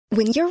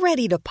When you're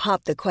ready to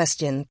pop the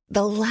question,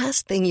 the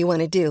last thing you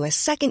want to do is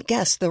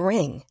second-guess the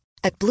ring.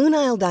 At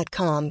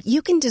BlueNile.com,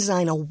 you can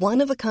design a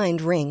one-of-a-kind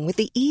ring with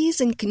the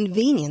ease and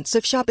convenience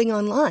of shopping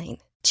online.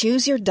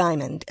 Choose your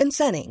diamond and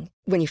setting.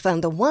 When you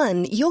find the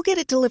one, you'll get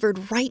it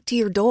delivered right to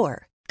your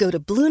door. Go to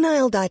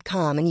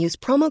BlueNile.com and use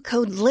promo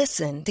code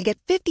LISTEN to get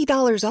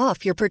 $50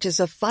 off your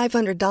purchase of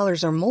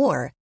 $500 or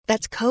more.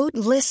 That's code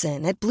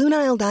LISTEN at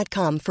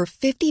BlueNile.com for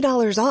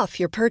 $50 off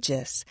your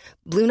purchase.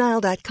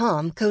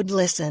 BlueNile.com, code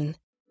LISTEN.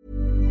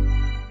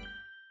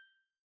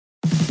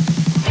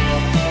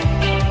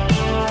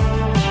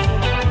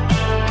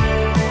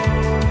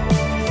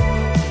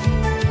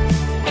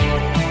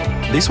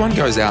 This one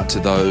goes out to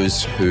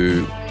those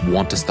who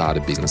want to start a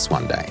business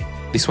one day.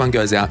 This one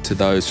goes out to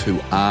those who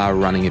are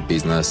running a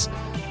business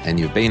and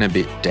you've been a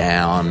bit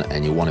down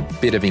and you want a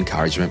bit of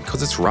encouragement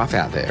because it's rough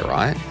out there,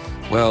 right?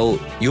 Well,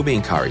 you'll be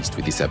encouraged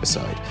with this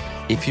episode.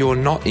 If you're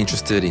not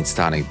interested in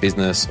starting a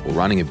business or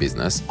running a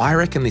business, I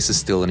reckon this is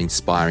still an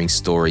inspiring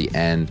story,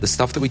 and the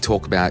stuff that we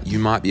talk about, you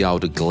might be able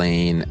to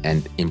glean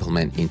and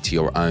implement into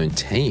your own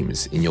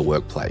teams in your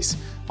workplace.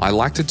 I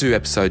like to do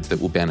episodes that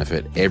will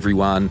benefit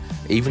everyone,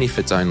 even if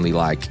it's only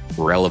like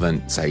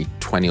relevant, say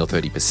 20 or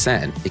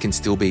 30%, it can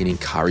still be an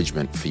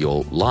encouragement for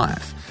your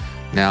life.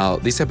 Now,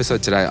 this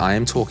episode today, I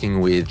am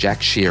talking with Jack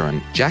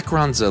Sheeran. Jack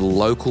runs a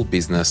local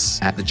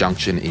business at the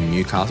Junction in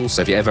Newcastle.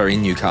 So if you're ever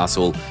in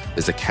Newcastle,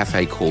 there's a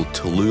cafe called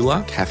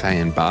Tallulah Cafe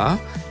and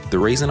Bar. The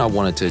reason I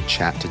wanted to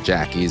chat to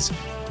Jack is,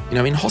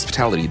 in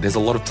hospitality, there's a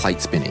lot of plate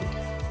spinning.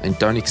 And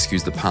don't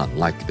excuse the pun,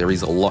 like there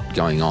is a lot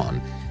going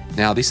on.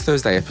 Now, this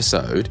Thursday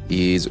episode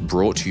is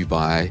brought to you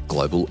by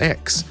Global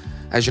X.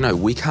 As you know,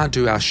 we can't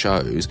do our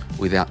shows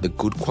without the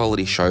good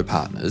quality show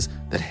partners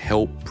that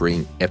help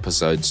bring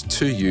episodes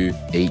to you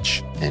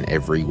each and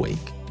every week.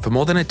 For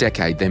more than a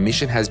decade, their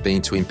mission has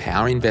been to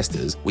empower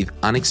investors with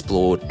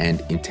unexplored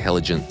and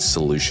intelligent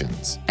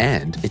solutions.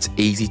 And it's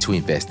easy to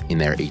invest in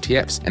their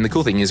ETFs. And the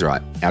cool thing is,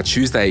 right, our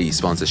Tuesday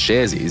sponsor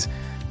Sharesies,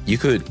 you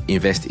could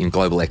invest in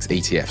Global X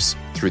ETFs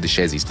through the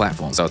Sharesies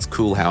platform. So it's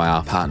cool how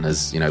our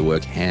partners,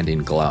 work hand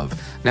in glove.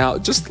 Now,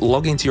 just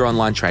log into your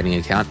online trading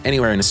account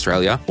anywhere in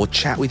Australia or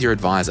chat with your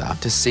advisor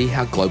to see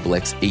how Global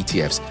X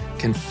ETFs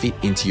can fit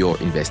into your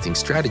investing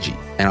strategy.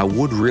 And I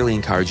would really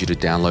encourage you to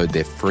download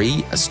their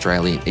free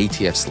Australian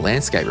ETFs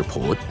landscape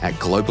report at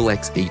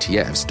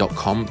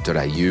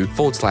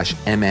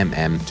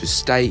globalxetfs.com.au/MMM to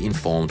stay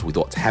informed with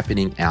what's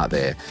happening out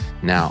there.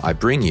 Now, I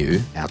bring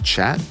you our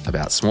chat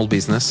about small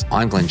business.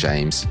 I'm Glenn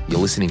James.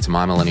 You're listening to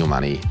My Millennial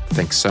Money.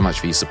 Thanks so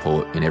much for your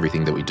support in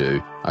everything that we do.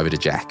 Over to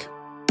Jack.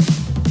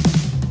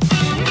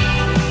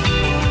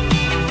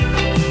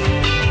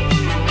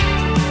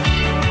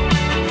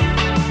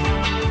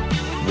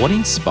 What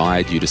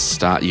inspired you to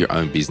start your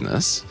own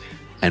business,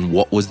 and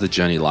what was the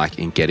journey like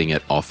in getting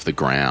it off the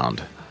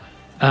ground?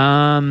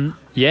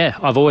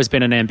 I've always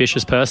been an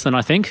ambitious person,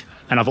 I think,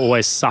 and I've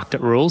always sucked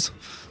at rules.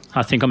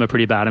 I think I'm a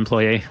pretty bad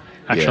employee,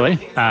 actually.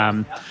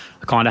 Yeah.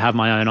 I kind of have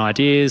my own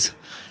ideas,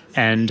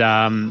 and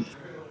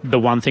the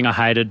one thing I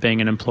hated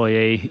being an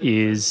employee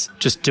is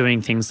just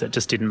doing things that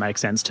just didn't make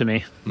sense to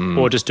me,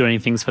 or just doing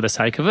things for the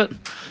sake of it.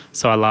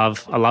 So I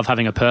love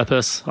having a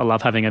purpose. I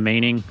love having a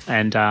meaning,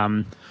 and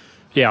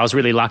I was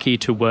really lucky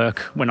to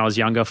work when I was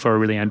younger for a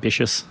really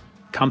ambitious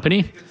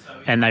company,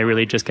 and they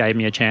really just gave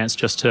me a chance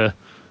just to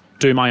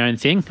do my own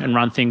thing and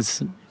run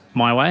things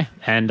my way,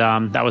 and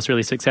that was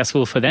really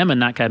successful for them, and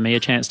that gave me a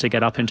chance to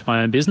get up into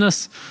my own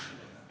business.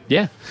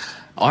 Yeah.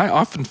 I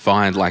often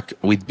find, like,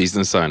 with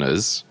business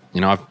owners,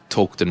 I've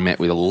talked and met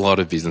with a lot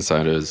of business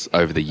owners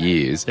over the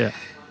years,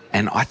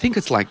 and I think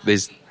it's like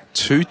there's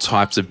two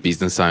types of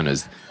business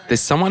owners.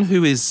 There's someone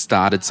who has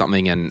started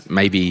something and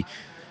maybe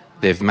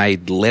they've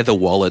made leather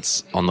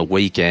wallets on the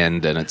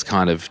weekend and it's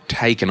kind of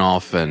taken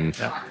off and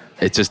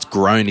it's just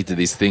grown into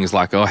these things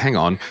like, oh, hang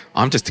on,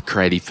 I'm just a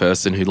creative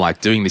person who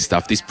like doing this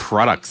stuff. This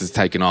product has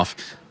taken off.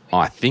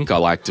 I think I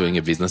like doing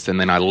a business, and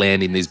then I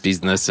land in this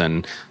business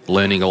and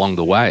learning along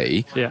the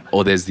way. Yeah.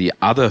 Or there's the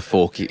other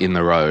fork in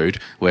the road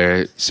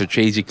where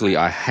strategically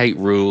I hate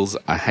rules.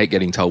 I hate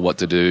getting told what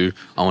to do.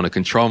 I want to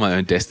control my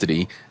own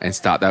destiny and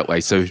start that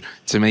way. So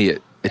to me,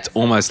 it's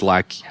almost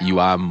like you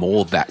are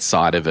more that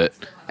side of it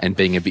and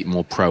being a bit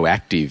more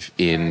proactive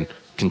in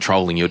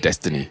controlling your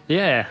destiny.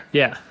 Yeah.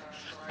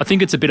 I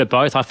think it's a bit of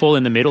both. I fall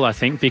in the middle, I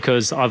think,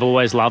 because I've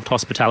always loved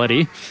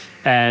hospitality,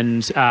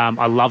 and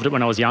I loved it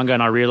when I was younger,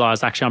 and I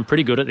realised actually I'm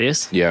pretty good at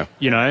this. Yeah.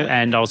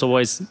 And I was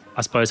always,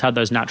 I suppose, had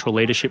those natural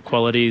leadership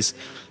qualities,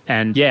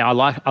 and I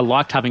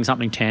liked having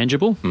something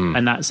tangible,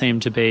 and that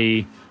seemed to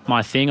be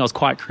my thing. I was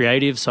quite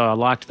creative, so I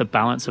liked the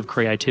balance of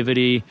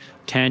creativity,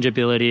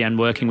 tangibility, and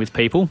working with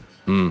people.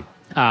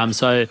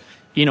 So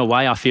in a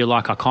way, I feel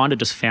like I kind of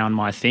just found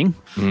my thing.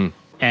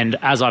 And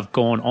as I've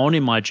gone on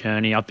in my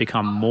journey, I've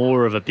become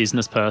more of a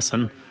business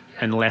person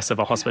and less of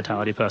a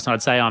hospitality person.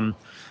 I'd say I'm,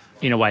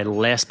 in a way,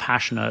 less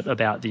passionate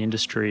about the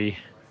industry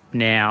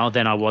now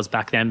than I was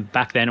back then.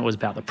 Back then, it was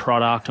about the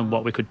product and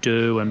what we could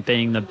do and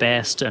being the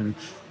best and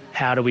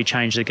how do we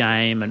change the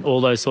game and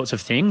all those sorts of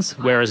things.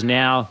 Whereas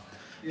now,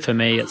 for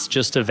me, it's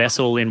just a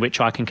vessel in which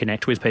I can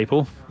connect with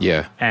people.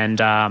 Yeah.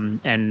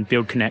 And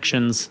build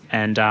connections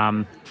and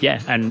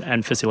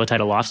facilitate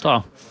a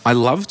lifestyle. I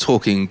love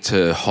talking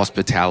to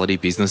hospitality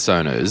business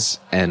owners.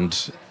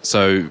 And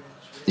so,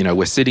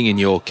 we're sitting in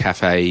your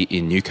cafe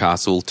in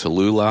Newcastle,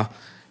 Tallulah.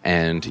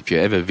 And if you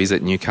ever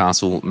visit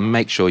Newcastle,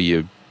 make sure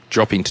you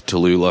drop into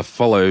Tallulah,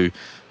 follow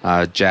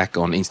Jack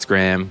on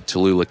Instagram,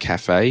 Tallulah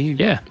Cafe.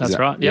 Yeah, that's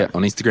right. Yeah,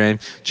 on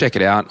Instagram. Check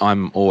it out.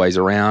 I'm always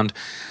around.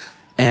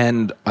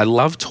 And I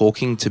love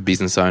talking to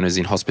business owners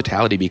in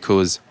hospitality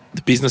because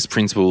the business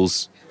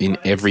principles in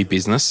every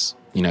business,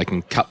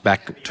 can cut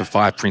back to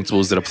 5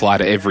 principles that apply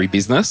to every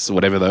business,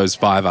 whatever those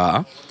 5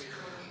 are.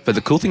 But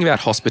the cool thing about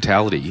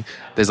hospitality,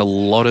 there's a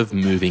lot of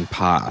moving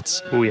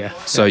parts. Oh, yeah.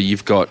 So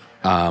you've got,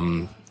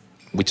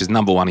 which is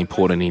number one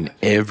important in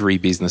every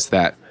business,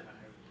 that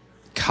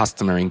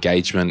customer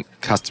engagement,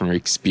 customer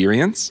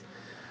experience.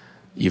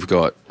 You've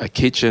got a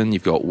kitchen,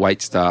 you've got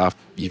wait staff,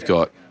 you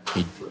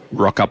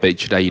rock up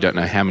each day, you don't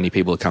know how many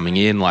people are coming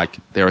in. Like,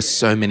 there are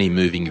so many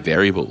moving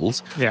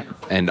variables. Yeah.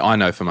 And I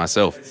know for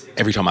myself,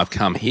 every time I've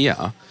come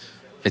here,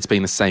 it's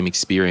been the same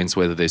experience,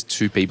 whether there's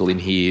 2 people in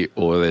here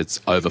or it's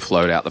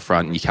overflowed out the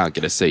front and you can't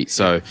get a seat.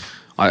 So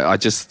I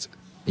just,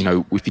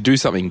 if you do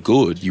something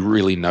good, you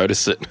really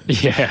notice it.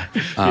 Yeah.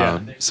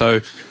 So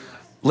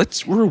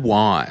let's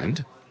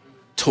rewind.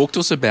 Talk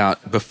to us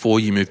about, before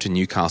you moved to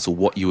Newcastle,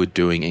 what you were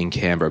doing in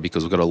Canberra,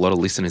 because we've got a lot of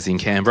listeners in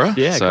Canberra.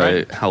 Yeah, so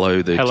great.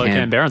 Hello,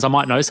 Canberrans. I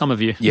might know some of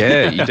you.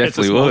 Yeah, you definitely it's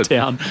a small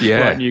town,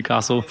 like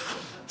Newcastle.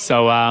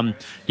 So,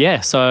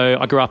 so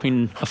I grew up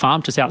in a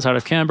farm just outside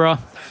of Canberra.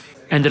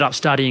 Ended up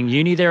studying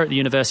uni there at the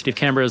University of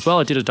Canberra as well.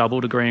 I did a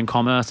double degree in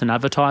commerce and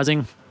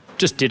advertising.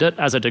 Just did it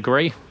as a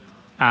degree.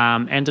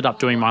 Ended up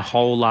doing my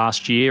whole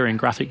last year in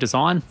graphic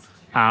design.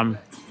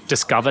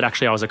 Discovered,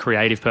 actually, I was a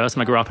creative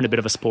person. I grew up in a bit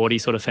of a sporty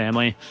sort of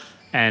family.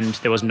 And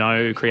there was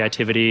no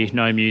creativity,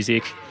 no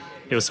music.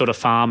 It was sort of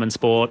farm and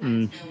sport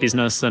and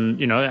business and,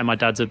 and my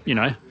dad's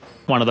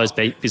one of those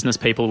business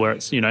people where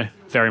it's,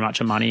 very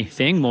much a money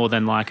thing more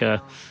than like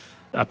a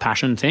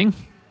passion thing,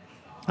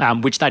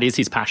 which that is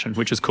his passion,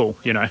 which is cool,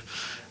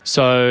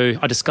 So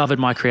I discovered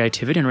my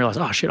creativity and realised,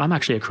 oh, shit, I'm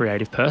actually a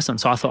creative person.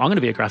 So I thought, I'm going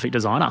to be a graphic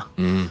designer.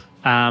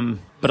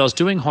 But I was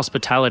doing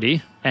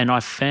hospitality and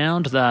I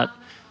found that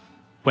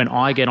when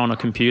I get on a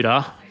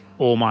computer,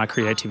 all my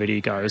creativity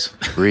goes.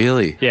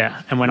 Really?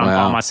 Yeah. And when I'm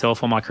by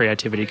myself, all my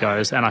creativity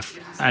goes. And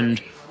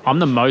I'm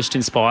the most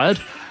inspired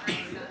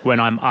when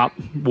I'm up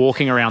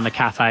walking around the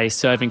cafe,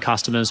 serving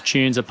customers,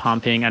 tunes are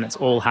pumping and it's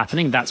all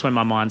happening. That's when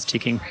my mind's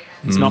ticking.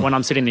 It's not when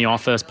I'm sitting in the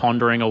office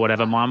pondering or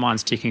whatever. My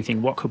mind's ticking,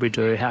 thinking, what could we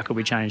do? How could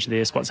we change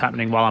this? What's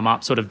happening while I'm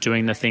up sort of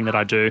doing the thing that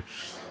I do?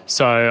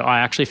 So I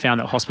actually found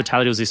that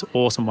hospitality was this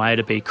awesome way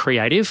to be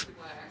creative,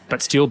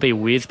 but still be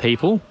with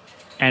people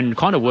and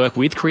kind of work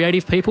with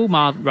creative people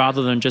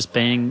rather than just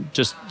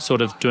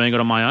sort of doing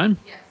it on my own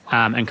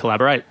and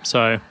collaborate.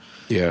 So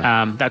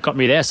that got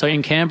me there. So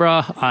in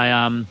Canberra,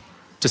 I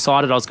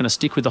decided I was going to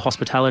stick with the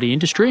hospitality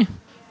industry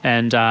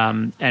and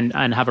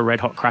have a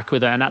red hot crack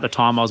with it. And at the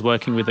time, I was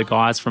working with the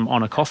guys from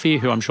Honor Coffee,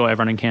 who I'm sure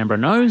everyone in Canberra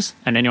knows,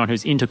 and anyone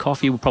who's into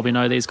coffee will probably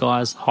know these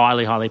guys.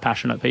 Highly, highly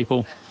passionate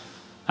people.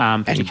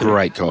 And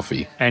great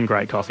coffee. And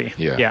great coffee.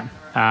 Yeah.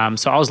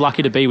 So I was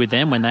lucky to be with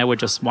them when they were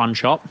just one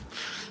shop.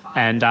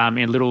 And in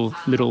a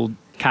little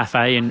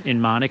cafe in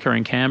Marnica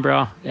in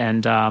Canberra.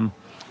 And so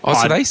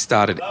they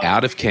started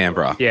out of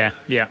Canberra. Yeah.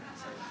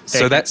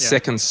 So that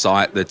second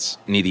site that's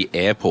near the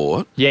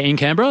airport. Yeah, in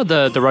Canberra,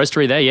 the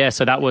roastery there. Yeah,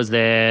 so that was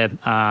their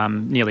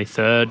nearly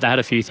third. They had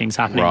a few things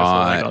happening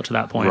before they got to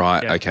that point.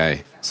 Right. Yeah.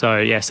 Okay.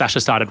 So Sasha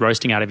started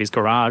roasting out of his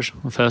garage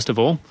first of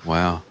all.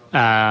 Wow.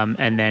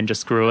 And then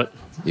just grew it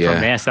from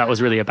there. So that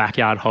was really a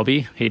backyard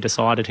hobby. He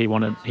decided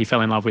he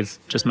fell in love with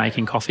just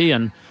making coffee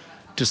and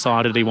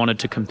decided he wanted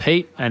to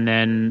compete and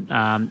then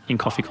in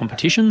coffee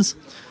competitions.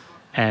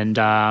 And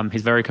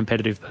he's a very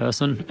competitive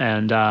person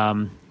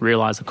and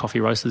realised the coffee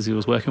roasters he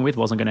was working with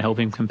wasn't going to help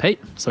him compete.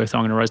 So he thought,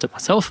 I'm going to roast it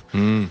myself.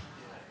 And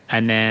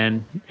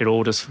then it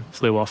all just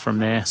flew off from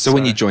there. So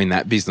when you joined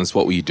that business,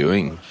 what were you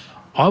doing?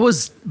 I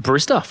was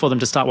barista for them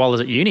to start while I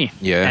was at uni.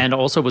 Yeah. And I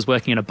also was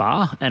working in a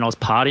bar and I was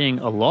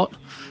partying a lot.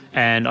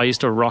 And I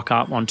used to rock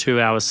up on 2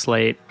 hours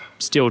sleep,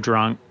 still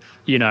drunk,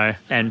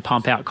 and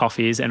pump out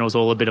coffees. And it was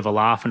all a bit of a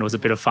laugh and it was a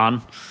bit of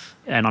fun.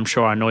 And I'm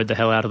sure I annoyed the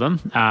hell out of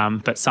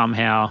them. But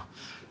somehow...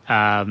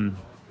 So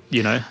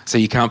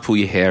you can't pull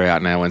your hair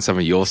out now when some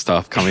of your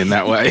stuff come in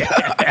that way.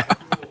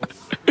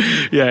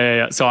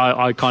 Yeah. So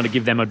I kind of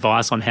give them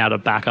advice on how to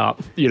back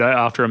up,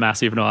 after a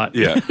massive night.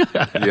 Yeah,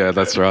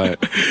 that's right.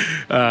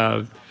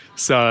 And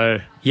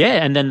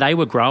then they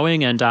were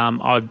growing and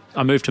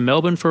I moved to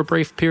Melbourne for a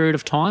brief period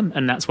of time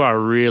and that's where I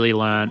really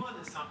learned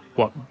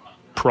what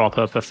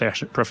proper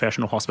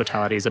professional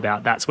hospitality is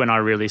about. That's when I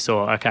really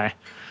saw, okay,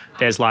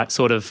 there's like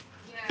sort of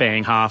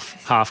being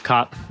half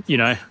cut,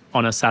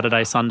 on a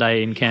Saturday,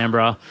 Sunday in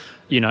Canberra,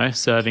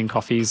 serving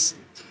coffees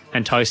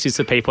and toasties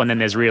to people. And then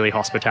there's really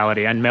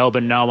hospitality. And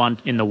Melbourne, no one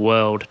in the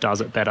world does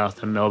it better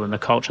than Melbourne, the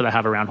culture they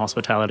have around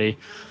hospitality.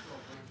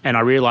 And I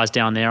realised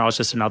down there I was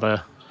just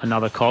another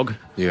another cog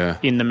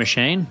in the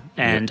machine.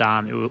 And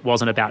it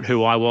wasn't about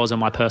who I was and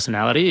my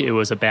personality. It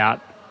was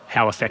about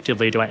how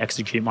effectively do I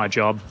execute my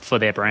job for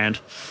their brand,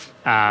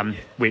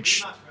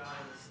 which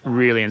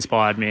really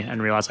inspired me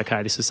and realised,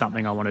 okay, this is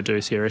something I want to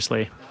do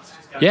seriously.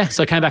 Yeah,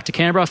 so I came back to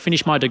Canberra,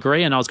 finished my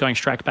degree, and I was going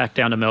straight back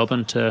down to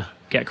Melbourne to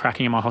get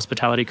cracking in my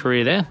hospitality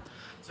career there.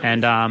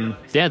 And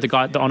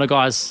the Honour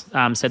guys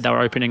said they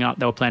were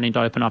planning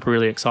to open up a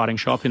really exciting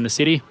shop in the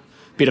city.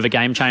 Bit of a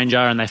game changer,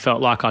 and they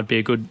felt like I'd be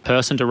a good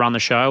person to run the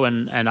show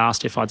and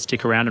asked if I'd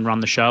stick around and run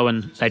the show,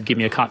 and they'd give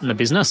me a cut in the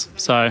business.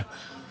 So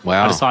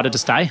I decided to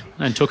stay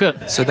and took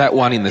it. So that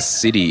one in the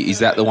city, is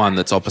that the one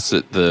that's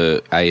opposite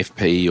the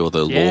AFP or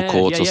the law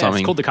courts or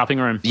something? It's called the Cupping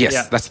Room.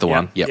 Yes, that's the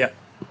one. Yep.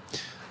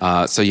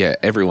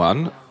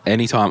 Everyone,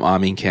 anytime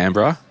I'm in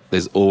Canberra,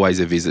 there's always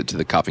a visit to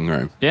the Cupping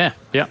Room. Yeah,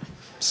 yeah.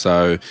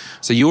 So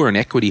you were an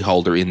equity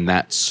holder in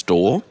that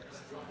store?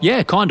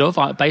 Yeah, kind of.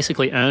 I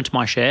basically earned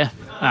my share.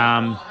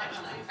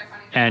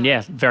 And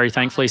very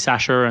thankfully,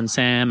 Sasha and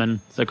Sam and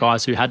the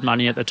guys who had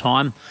money at the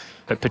time,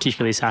 but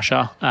particularly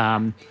Sasha,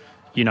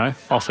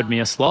 offered me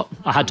a slot.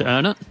 I had to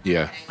earn it.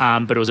 Yeah.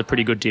 But it was a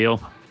pretty good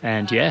deal.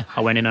 And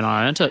I went in and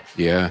I earned it.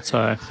 Yeah.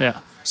 So,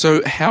 yeah.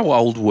 So how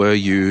old were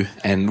you,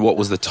 and what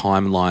was the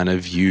timeline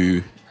of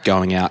you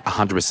going out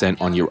 100%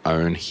 on your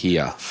own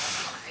here?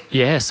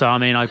 Yeah, so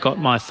I got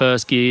my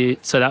first gear.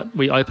 So that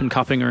we opened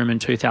Cupping Room in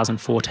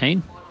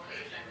 2014.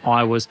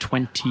 I was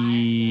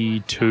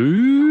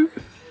 22,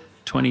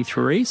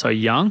 23, so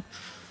young.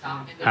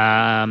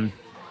 And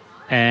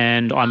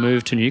I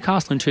moved to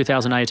Newcastle in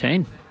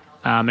 2018.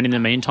 And in the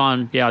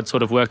meantime, I'd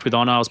sort of worked with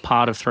Honour. I was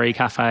part of 3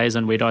 cafes,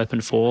 and we'd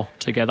opened 4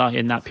 together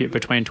in that period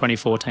between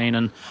 2014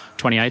 and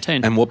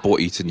 2018. And what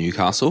brought you to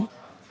Newcastle?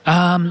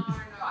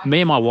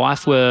 Me and my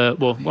wife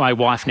my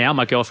wife now,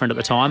 my girlfriend at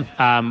the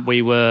time,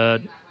 we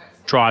were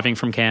driving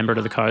from Canberra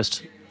to the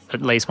coast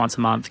at least once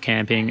a month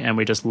camping, and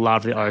we just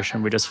loved the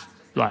ocean. We just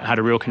had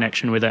a real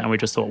connection with it, and we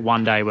just thought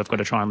one day we've got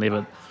to try and live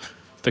at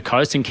the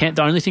coast. And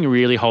the only thing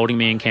really holding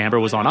me in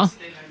Canberra was Honour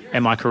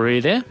and my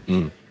career there.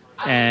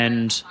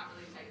 And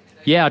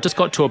I just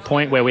got to a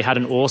point where we had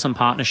an awesome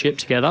partnership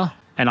together.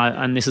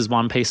 And this is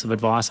one piece of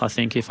advice, I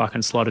think, if I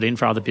can slot it in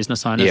for other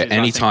business owners. Yeah,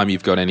 anytime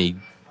you've got any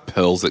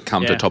pearls that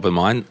come to top of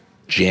mind,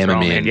 jam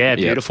them in. Yeah,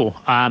 beautiful.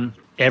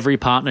 Every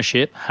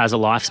partnership has a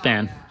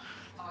lifespan.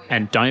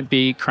 And don't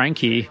be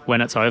cranky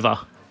when it's over.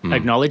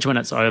 Acknowledge when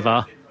it's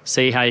over.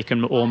 See how you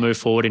can all move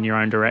forward in your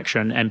own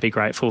direction, and be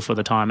grateful for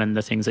the time and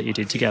the things that you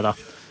did together.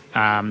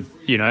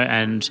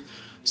 And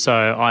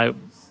so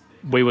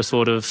we were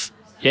sort of,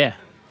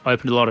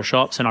 opened a lot of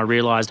shops, and I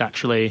realised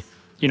actually,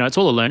 it's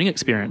all a learning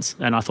experience,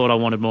 and I thought I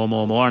wanted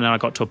more, and then I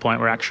got to a point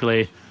where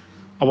actually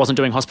I wasn't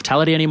doing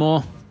hospitality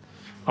anymore.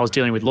 I was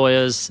dealing with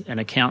lawyers and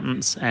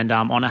accountants, and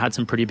Honour had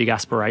some pretty big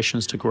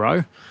aspirations to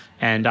grow,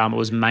 and it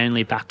was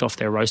mainly backed off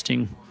their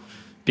roasting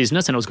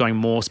business, and it was going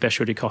more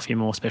specialty coffee,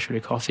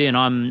 and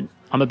I'm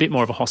a bit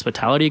more of a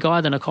hospitality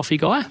guy than a coffee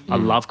guy. I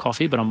love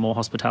coffee, but I'm more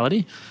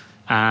hospitality,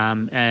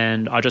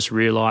 and I just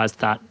realised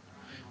that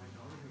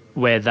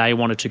where they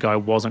wanted to go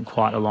wasn't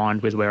quite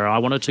aligned with where I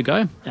wanted to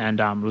go, and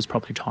it was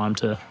probably time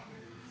to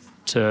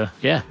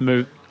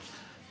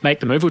make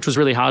the move, which was a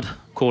really hard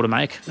call to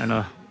make, and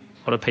a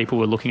lot of people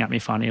were looking at me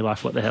funny,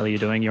 like, what the hell are you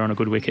doing? You're on a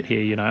good wicket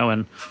here,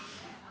 and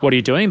what are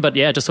you doing? But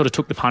just sort of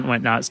took the punt and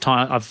went, no, it's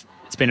time.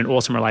 It's been an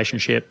awesome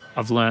relationship.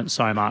 I've learnt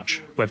so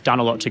much. We've done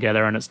a lot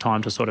together, and it's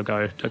time to sort of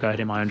go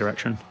in my own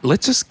direction.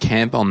 Let's just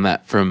camp on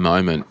that for a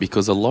moment,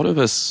 because a lot of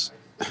us,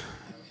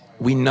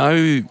 we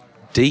know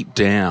deep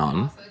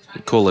down,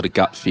 call it a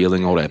gut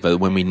feeling or whatever,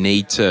 when we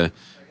need to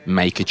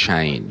make a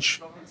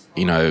change,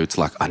 it's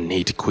like, I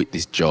need to quit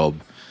this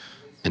job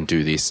and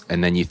do this.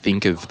 And then you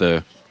think of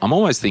I'm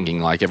always thinking,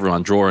 like,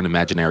 everyone draw an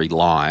imaginary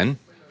line,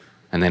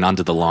 and then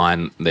under the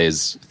line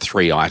there's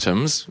 3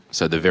 items.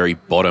 So the very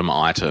bottom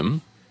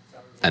item,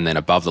 and then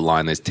above the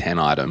line there's 10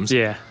 items.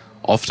 Yeah.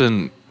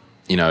 Often,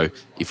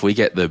 if we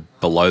get the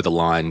below the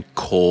line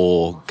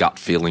core gut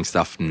feeling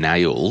stuff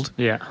nailed,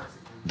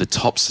 the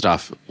top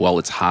stuff, well,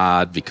 it's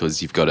hard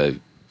because you've got to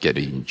get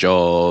a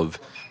job,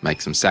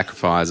 make some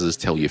sacrifices,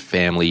 tell your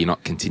family you're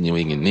not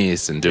continuing in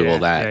this, and do all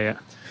that. Yeah.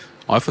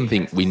 I often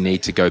think we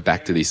need to go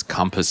back to this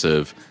compass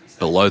of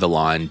below the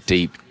line,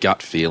 deep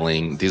gut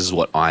feeling, this is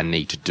what I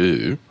need to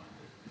do,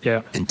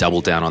 and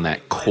double down on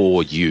that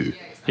core you.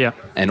 Yeah.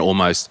 And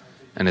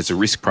it's a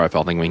risk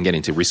profile thing. We can get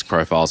into risk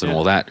profiles and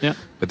all that. Yeah.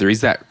 But there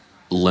is that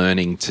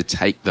learning to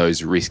take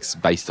those risks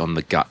based on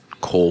the gut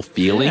core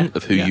feeling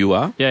of who you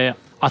are. Yeah.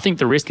 I think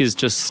the risk is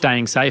just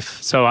staying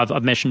safe. So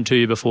I've mentioned to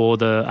you before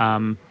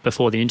the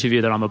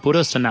interview that I'm a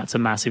Buddhist, and that's a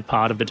massive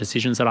part of the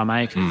decisions that I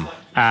make.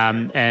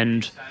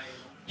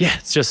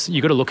 It's just,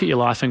 you got to look at your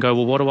life and go,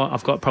 well,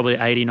 I've got probably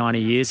 80, 90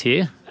 years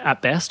here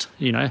at best.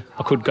 I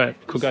could go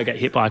get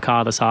hit by a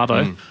car, the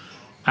Savo.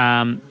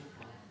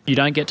 You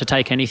don't get to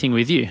take anything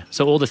with you.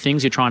 So all the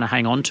things you're trying to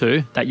hang on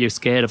to that you're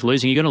scared of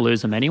losing, you're going to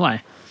lose them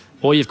anyway.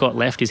 All you've got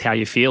left is how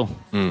you feel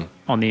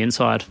on the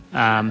inside.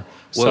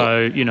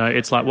 So,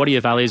 it's like, what are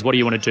your values? What do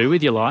you want to do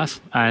with your life?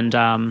 And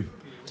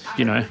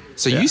you know.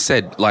 So you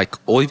said, like,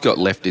 all you've got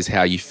left is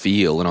how you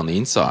feel and on the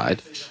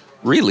inside.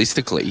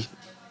 Realistically,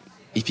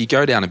 if you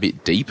go down a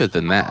bit deeper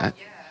than that,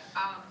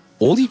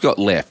 all you've got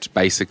left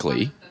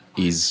basically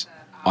is,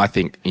 I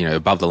think, you know,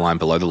 above the line,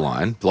 below the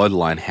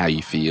line, how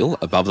you feel,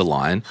 above the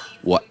line,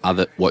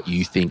 what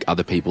you think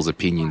other people's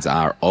opinions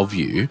are of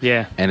you.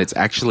 Yeah. And it's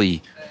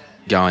actually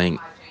going,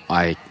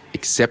 I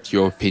accept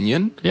your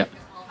opinion. Yep.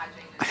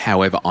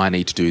 However, I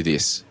need to do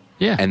this.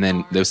 Yeah. And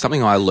then there was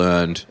something I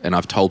learned, and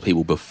I've told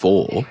people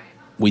before,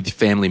 with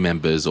family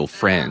members or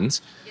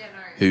friends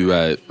who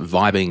are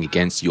vibing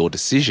against your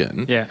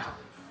decision. Yeah.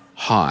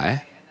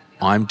 Hi,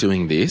 I'm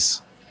doing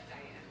this.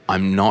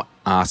 I'm not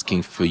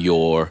asking for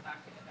your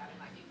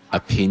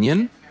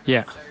opinion.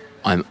 Yeah.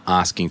 I'm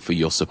asking for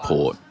your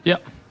support.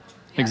 Yep.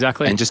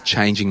 Exactly. And just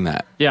changing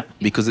that. Yeah.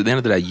 Because at the end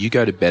of the day, you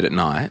go to bed at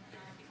night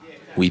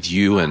with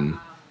you and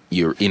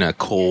your inner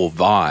core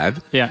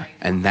vibe. Yeah.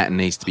 And that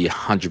needs to be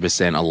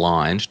 100%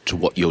 aligned to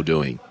what you're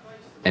doing.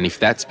 And if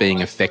that's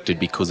being affected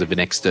because of an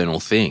external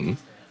thing,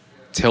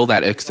 tell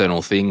that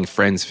external thing,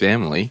 friends,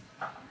 family,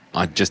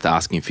 I'm just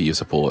asking for your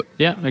support.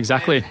 Yeah,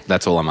 exactly.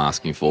 That's all I'm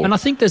asking for. And I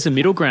think there's a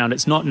middle ground.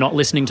 It's not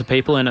listening to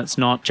people, and it's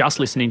not just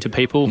listening to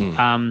people.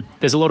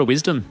 There's a lot of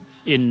wisdom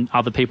in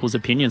other people's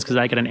opinions because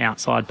they get an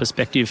outside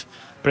perspective.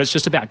 But it's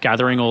just about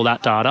gathering all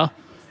that data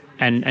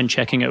and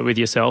checking it with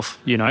yourself,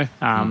 you know.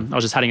 I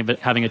was just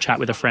having a chat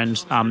with a friend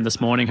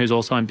this morning who's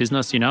also in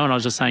business, you know, and I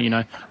was just saying, you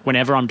know,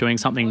 whenever I'm doing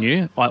something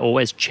new, I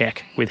always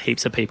check with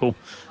heaps of people.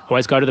 I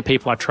always go to the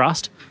people I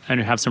trust and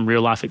who have some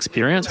real life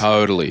experience.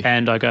 Totally.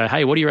 And I go,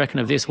 hey, what do you reckon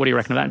of this? What do you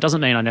reckon of that? It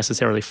doesn't mean I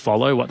necessarily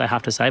follow what they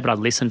have to say, but I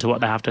listen to what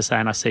they have to say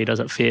and I see,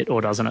 does it fit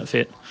or doesn't it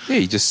fit? Yeah,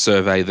 you just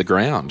survey the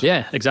ground.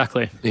 Yeah,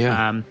 exactly.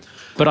 Yeah.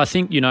 But I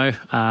think, you know...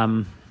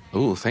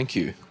 oh, thank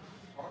you.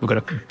 We've got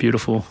a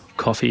beautiful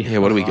coffee. Yeah,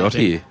 what do we got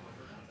here?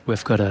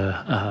 We've got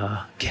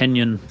a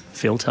Kenyan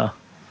filter.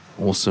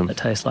 Awesome. That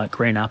tastes like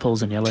green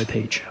apples and yellow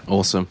peach.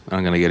 Awesome.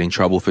 I'm going to get in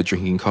trouble for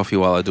drinking coffee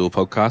while I do a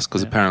podcast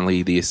because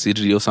apparently the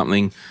acidity or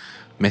something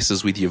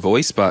messes with your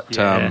voice. But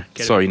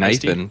sorry,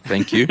 Nathan.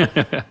 Thank you.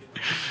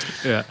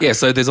 Yeah,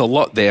 so there's a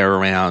lot there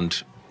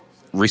around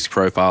risk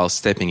profiles,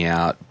 stepping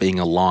out, being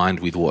aligned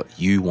with what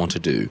you want to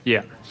do.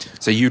 Yeah.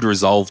 So you'd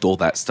resolved all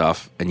that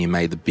stuff and you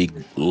made the big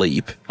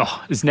leap.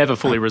 Oh, it's never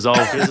fully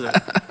resolved, is it?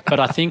 But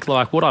I think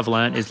like what I've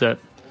learned is that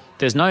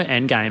there's no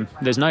end game.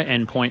 There's no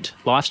end point.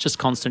 Life's just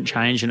constant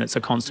change and it's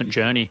a constant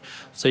journey.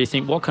 So you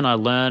think, what can I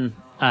learn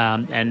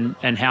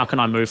and how can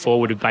I move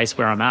forward based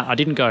where I'm at? I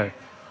didn't go,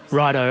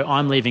 righto,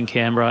 I'm leaving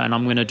Canberra and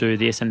I'm going to do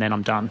this and then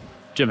I'm done.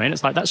 Do you know what I mean?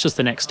 It's like that's just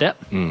the next step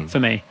for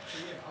me.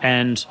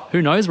 And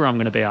who knows where I'm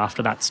going to be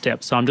after that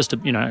step. So I'm just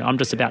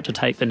about to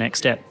take the next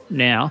step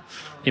now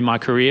in my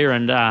career.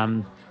 And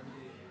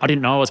I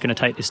didn't know I was going to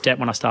take this step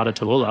when I started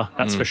Tallulah,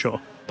 that's for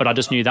sure. But I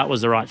just knew that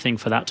was the right thing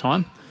for that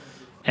time.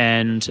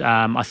 And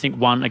I think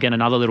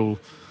another little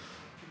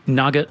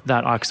nugget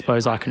that I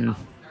suppose I can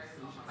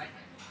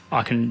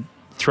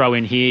throw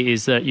in here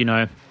is that, you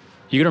know,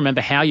 you got to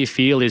remember how you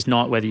feel is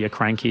not whether you're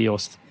cranky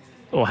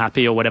or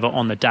happy or whatever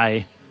on the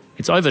day.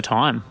 It's over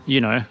time,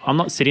 you know. I'm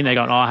not sitting there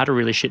going, oh, I had a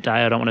really shit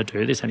day, I don't want to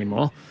do this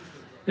anymore.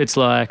 It's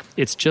like,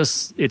 it's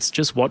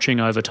just watching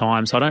over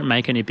time. So I don't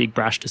make any big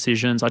brash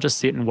decisions. I just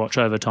sit and watch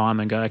over time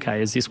and go,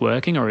 okay, is this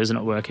working or isn't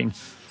it working?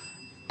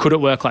 Could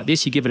it work like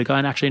this? You give it a go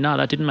and actually, no,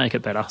 that didn't make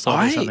it better. So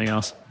I'll do something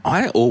else.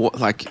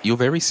 You're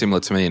very similar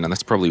to me and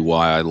that's probably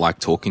why I like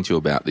talking to you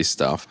about this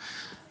stuff.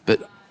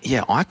 But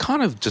yeah, I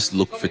kind of just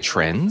look for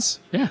trends.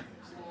 Yeah.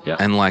 Yeah.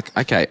 And like,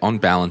 okay, on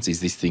balance,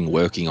 is this thing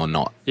working or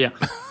not? Yeah.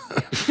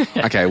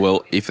 Okay,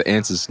 well, if the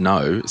answer's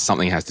no,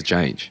 something has to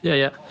change. Yeah,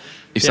 yeah.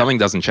 If something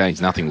doesn't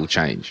change, nothing will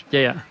change. Yeah,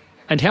 yeah.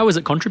 And how is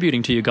it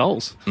contributing to your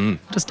goals?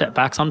 Just step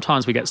back.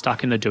 Sometimes we get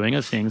stuck in the doing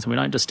of things and we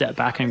don't just step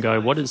back and go,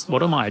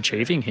 what am I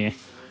achieving here?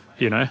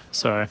 You know,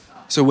 so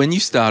when you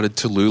started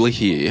Tallulah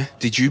here,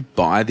 did you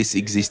buy this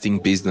existing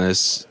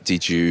business?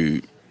 Did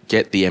you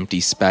get the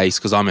empty space?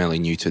 Because I'm only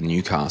new to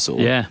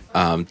Newcastle. Yeah.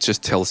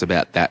 Just tell us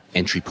about that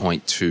entry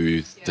point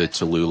to the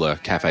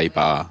Tallulah Cafe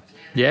Bar.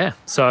 Yeah.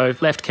 So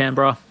left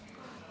Canberra,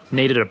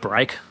 needed a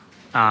break.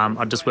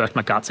 I just worked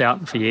my guts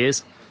out for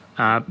years.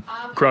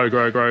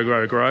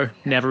 Grow.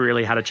 Never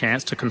really had a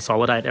chance to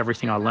consolidate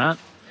everything I learnt.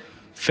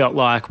 Felt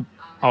like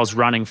I was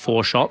running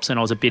 4 shops and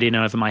I was a bit in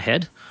over my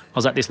head. I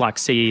was at this like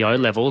CEO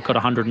level, got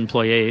 100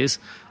 employees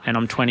and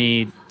I'm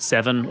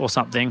 27 or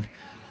something.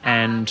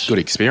 And good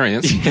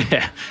experience.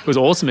 Yeah, it was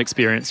an awesome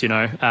experience, you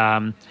know.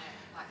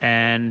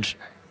 And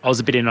I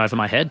was a bit in over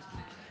my head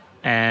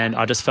and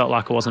I just felt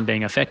like I wasn't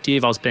being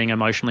effective. I was being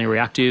emotionally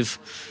reactive.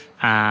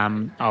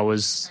 I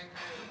was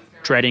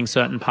dreading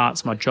certain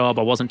parts of my job.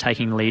 I wasn't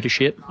taking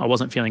leadership. I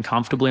wasn't feeling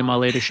comfortable in my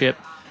leadership.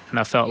 And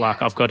I felt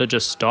like I've got to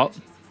just stop,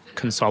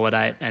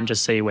 consolidate and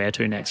just see where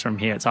to next from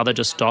here. It's either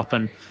just stop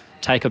and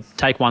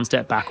take one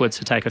step backwards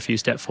to take a few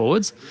steps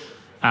forwards.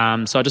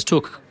 So I just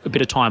took a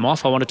bit of time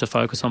off. I wanted to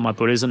focus on my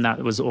Buddhism.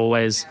 That was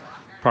always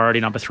priority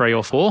number 3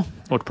 or 4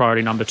 or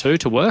priority number 2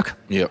 to work.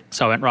 Yep.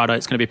 So I went, right,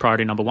 it's going to be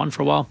priority number 1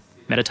 for a while.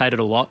 Meditated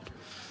a lot,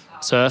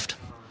 surfed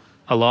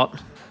a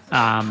lot.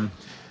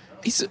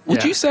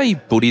 Would you say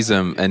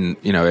Buddhism, and,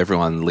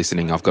 everyone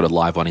listening, I've got a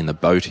live one in the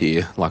boat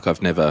here, like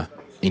I've never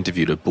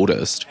interviewed a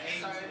Buddhist.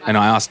 And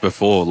I asked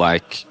before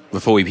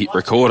we hit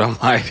record, I'm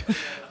like,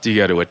 do you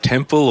go to a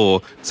temple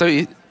or...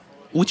 So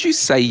would you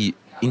say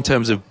in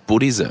terms of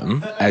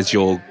Buddhism as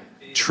your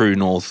true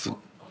north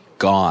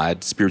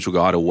guide, spiritual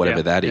guide or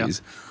whatever that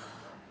is,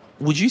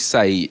 would you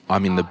say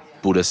I'm in the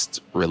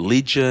Buddhist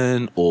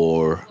religion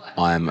or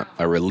I'm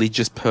a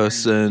religious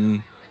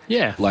person?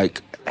 Yeah.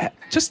 Like,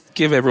 just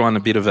give everyone a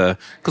bit of a...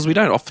 Because we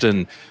don't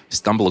often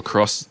stumble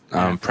across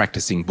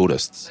practicing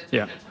Buddhists.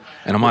 Yeah.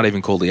 And I might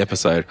even call the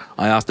episode,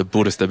 I asked a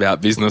Buddhist about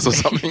business or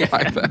something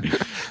like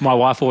that. My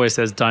wife always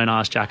says, don't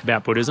ask Jack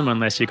about Buddhism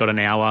unless you've got an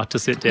hour to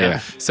sit down. Yeah.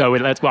 So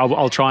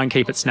I'll try and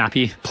keep it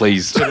snappy.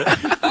 Please.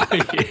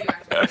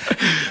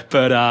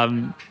 But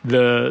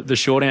the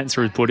short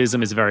answer is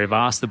Buddhism is very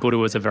vast. The Buddha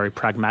was a very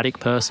pragmatic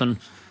person.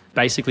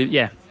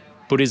 Basically,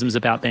 Buddhism is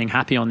about being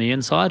happy on the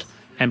inside.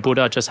 And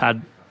Buddha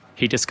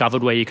he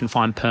discovered where you can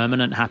find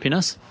permanent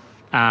happiness.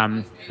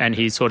 And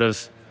he sort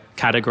of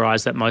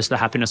categorized that most of the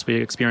happiness we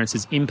experience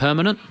is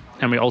impermanent,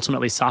 and we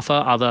ultimately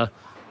suffer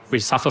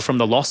from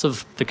the loss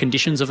of the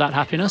conditions of that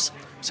happiness.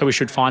 So we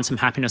should find some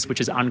happiness which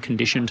is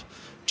unconditioned,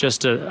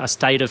 just a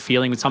state of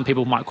feeling. Some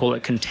people might call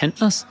it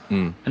contentness,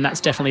 and that's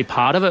definitely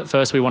part of it.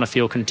 First, we want to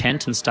feel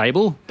content and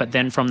stable, but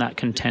then from that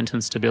content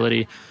and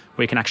stability,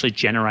 we can actually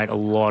generate a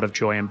lot of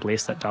joy and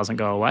bliss that doesn't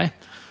go away.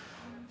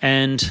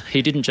 And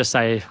he didn't just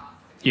say,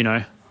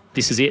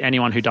 this is it,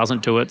 anyone who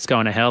doesn't do it's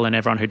going to hell, and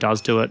everyone who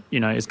does do it,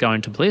 is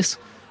going to bliss.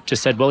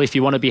 Just said, well, if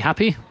you want to be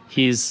happy,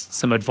 here's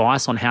some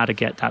advice on how to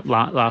get that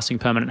lasting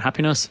permanent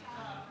happiness.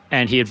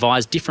 And he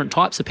advised different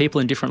types of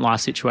people in different life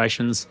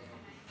situations,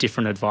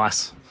 different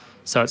advice.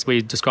 So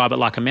we describe it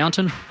like a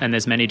mountain, and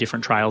there's many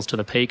different trails to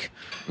the peak.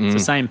 It's the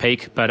same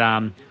peak, but,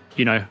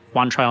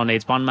 one trail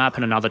needs one map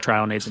and another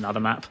trail needs another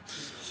map.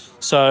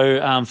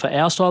 So for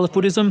our style of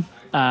Buddhism,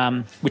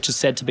 which is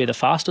said to be the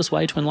fastest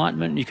way to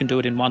enlightenment, you can do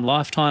it in one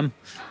lifetime.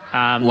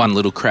 One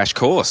little crash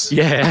course.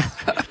 Yeah.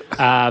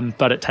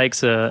 But it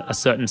takes a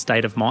certain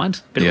state of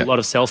mind, a lot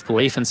of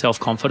self-belief and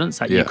self-confidence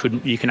that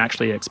you can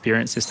actually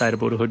experience this state of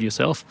Buddhahood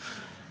yourself.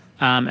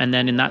 And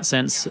then in that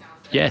sense,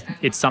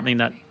 it's something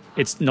that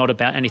it's not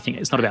about anything.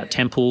 It's not about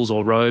temples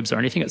or robes or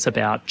anything. It's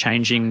about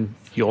changing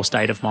your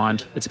state of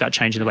mind. It's about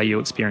changing the way you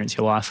experience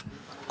your life.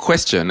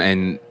 Question,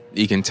 and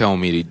you can tell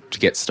me to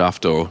get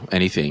stuffed or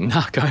anything.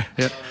 No, go.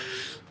 Yeah.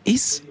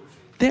 Is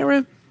there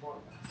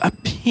a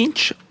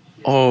pinch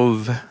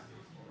of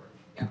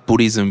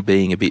Buddhism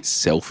being a bit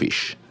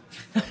selfish?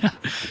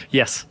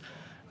 Yes.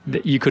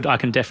 I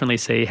can definitely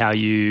see how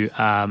you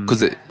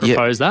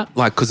propose that.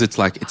 Because it's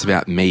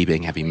about me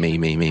being happy, me.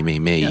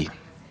 Yeah.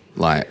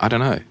 I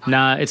don't know.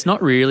 Nah, it's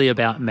not really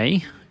about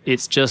me.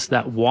 It's just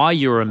that while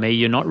you're a me,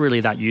 you're not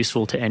really that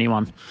useful to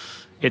anyone.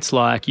 It's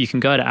like you can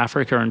go to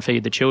Africa and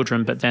feed the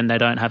children, but then they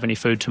don't have any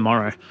food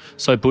tomorrow.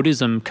 So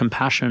Buddhism,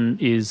 compassion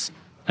is...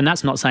 And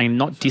that's not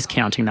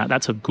discounting that.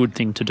 That's a good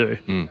thing to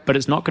do. But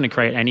it's not going to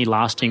create any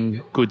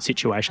lasting good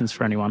situations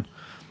for anyone.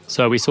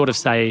 So we sort of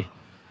say,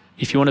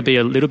 if you want to be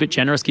a little bit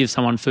generous, give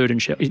someone food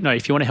and shelter. No,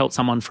 if you want to help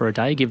someone for a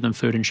day, give them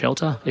food and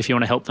shelter. If you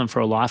want to help them for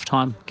a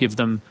lifetime, give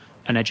them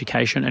an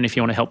education. And if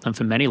you want to help them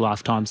for many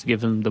lifetimes, give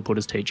them the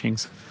Buddha's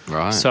teachings.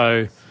 Right.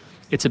 So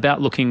it's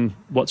about looking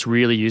what's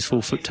really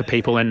useful to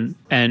people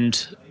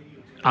and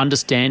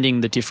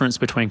understanding the difference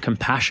between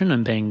compassion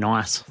and being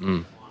nice.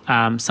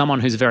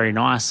 Someone who's very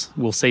nice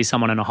will see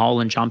someone in a hole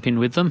and jump in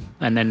with them,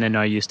 and then they're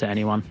no use to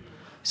anyone.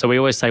 So we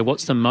always say,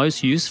 what's the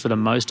most use for the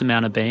most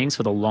amount of beings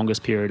for the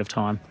longest period of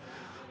time?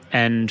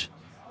 And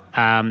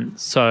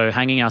so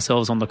hanging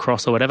ourselves on the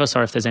cross or whatever,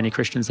 sorry if there's any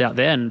Christians out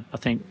there, and I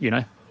think,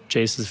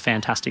 Jesus is a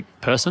fantastic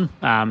person,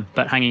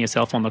 but hanging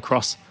yourself on the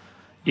cross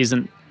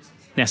isn't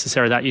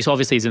necessarily that use.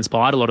 Obviously, he's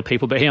inspired a lot of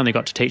people, but he only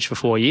got to teach for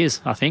 4 years,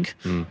 I think,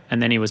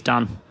 and then he was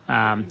done.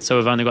 So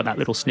we've only got that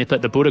little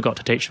snippet. The Buddha got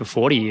to teach for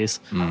 40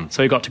 years,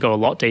 so he got to go a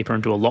lot deeper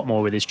and do a lot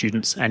more with his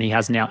students, and he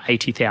has now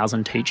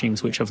 80,000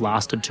 teachings, which have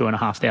lasted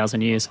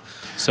 2,500 years.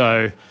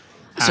 So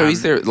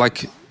is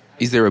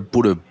there a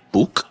Buddha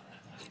book?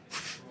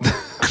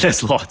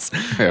 There's lots,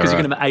 because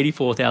you're going to have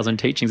 84,000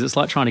 teachings. It's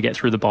like trying to get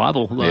through the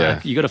Bible.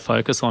 You got to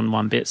focus on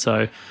one bit.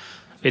 So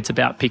it's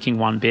about picking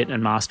one bit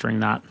and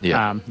mastering that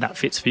that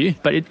fits for you.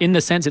 But in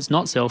the sense, it's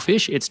not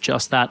selfish. It's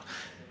just that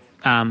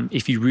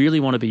if you really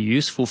want to be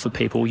useful for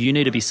people, you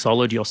need to be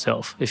solid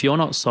yourself. If you're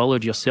not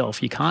solid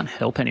yourself, you can't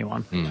help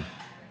anyone.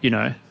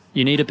 You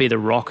need to be the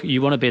rock.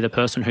 You want to be the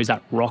person who's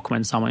that rock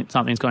when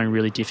something's going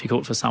really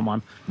difficult for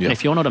someone. Yeah. And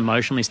if you're not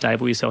emotionally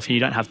stable yourself and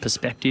you don't have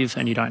perspective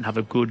and you don't have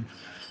a good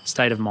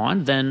state of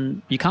mind,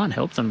 then you can't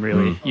help them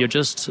really. You're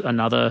just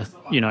another,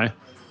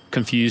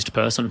 confused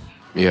person.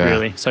 Yeah.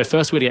 Really. So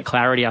first we get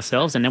clarity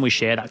ourselves, and then we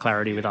share that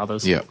clarity with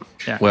others. Yeah.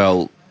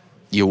 Well,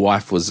 your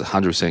wife was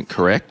 100%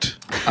 correct.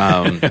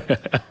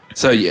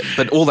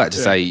 But all that to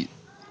say,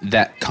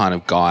 that kind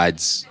of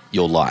guides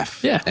your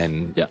life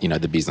and,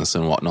 the business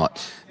and whatnot.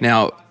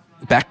 Now,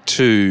 back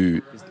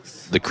to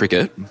the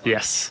cricket.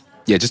 Yes.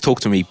 Yeah, just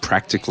talk to me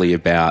practically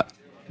about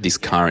this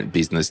current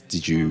business.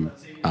 Did you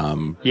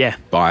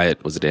buy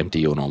it? Was it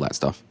empty and all that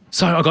stuff?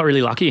 So I got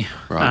really lucky.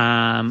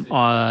 Right.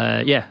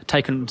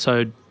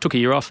 Took a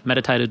year off,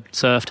 meditated,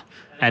 surfed,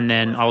 and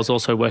then I was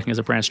also working as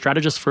a brand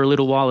strategist for a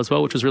little while as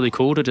well, which was really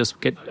cool to just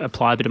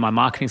apply a bit of my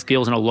marketing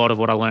skills and a lot of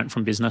what I learned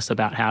from business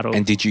about how to...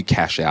 And did you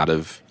cash out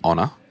of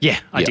Honor? Yeah,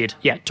 I did.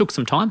 Yeah, it took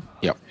some time.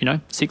 Yep.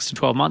 6 to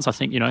 12 months. I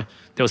think, there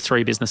was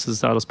 3 businesses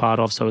that I was part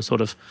of, so I was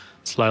sort of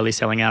slowly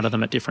selling out of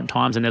them at different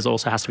times, and there's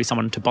also has to be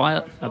someone to buy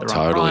it at the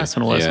right price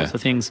and all those sorts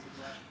of things.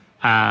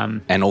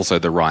 And also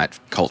the right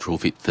cultural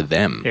fit for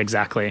them.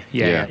 Exactly.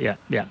 Yeah.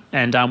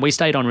 And we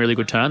stayed on really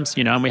good terms,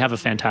 and we have a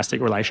fantastic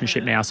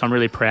relationship now. So I'm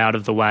really proud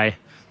of the way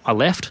I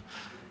left,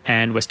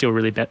 and we're still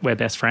we're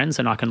best friends.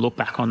 And I can look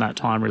back on that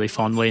time really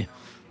fondly,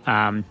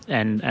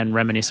 and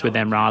reminisce with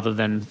them rather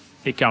than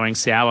it going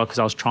sour because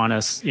I was trying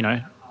to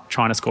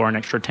score an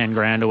extra 10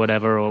 grand or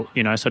whatever,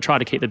 so try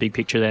to keep the big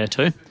picture there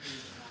too.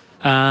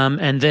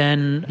 And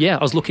then,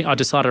 I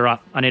decided, right,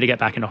 I need to get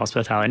back into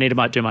hospitality. I need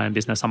to do my own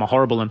business. I'm a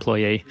horrible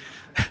employee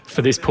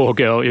for this poor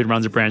girl who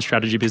runs a brand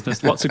strategy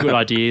business. Lots of good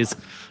ideas.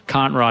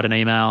 Can't write an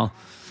email.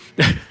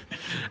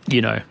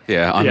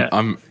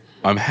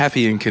 I'm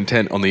happy and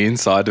content on the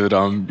inside, but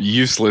I'm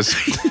useless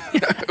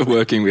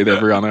working with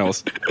everyone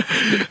else.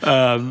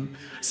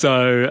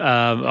 So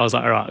I was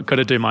like, all right, I've got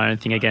to do my own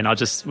thing again. I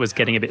just was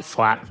getting a bit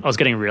flat. I was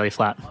getting really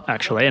flat,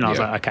 actually. And I was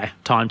like, okay,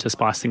 time to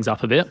spice things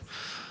up a bit.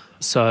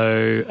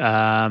 So,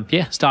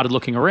 started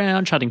looking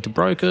around, chatting to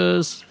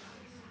brokers,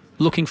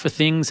 looking for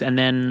things, and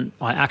then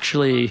I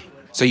actually...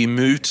 So you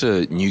moved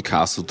to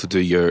Newcastle to do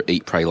your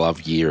Eat, Pray,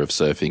 Love year of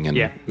surfing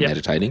and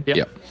meditating?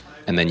 Yep.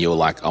 And then you were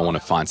like, I want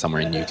to find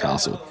somewhere in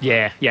Newcastle.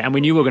 Yeah, and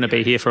we knew we were going to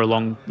be here for a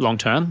long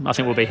term. I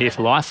think we'll be here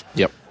for life.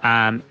 Yep.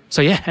 And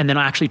then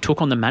I actually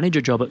took on the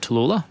manager job at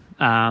Tallulah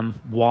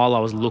while I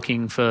was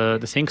looking for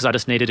the thing because I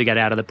just needed to get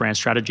out of the brand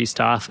strategy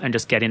stuff and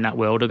just get in that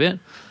world a bit.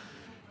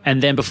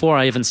 And then before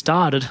I even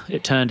started,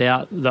 it turned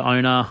out the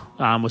owner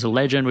was a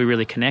legend. We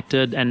really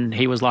connected. And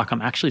he was like,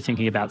 I'm actually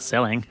thinking about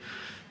selling.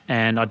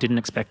 And I didn't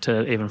expect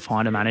to even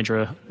find a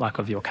manager like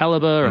of your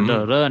caliber. And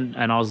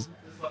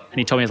and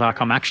he told me,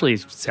 like, I'm actually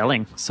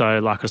selling. So,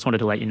 like, I just wanted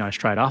to let you know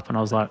straight up. And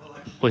I was like,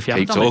 well, if you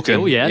haven't done a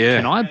deal yet,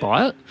 can I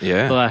buy it?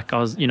 Yeah. Like, I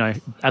was,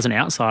 as an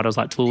outsider, I was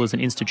like, Tallulah is an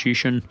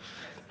institution,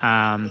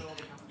 and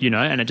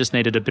it just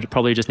needed a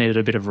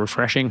bit of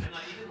refreshing.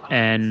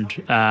 And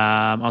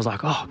I was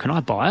like, oh, can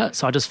I buy it?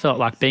 So I just felt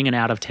like being an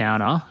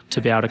out-of-towner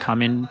to be able to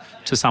come in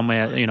to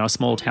somewhere, a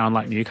small town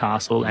like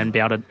Newcastle and be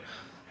able to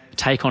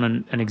take on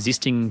an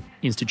existing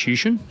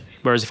institution.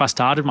 Whereas if I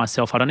started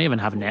myself, I don't even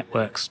have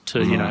networks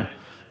to,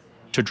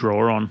 to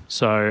draw on.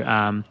 So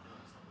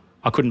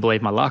I couldn't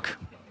believe my luck.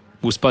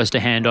 We were supposed to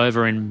hand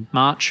over in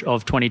March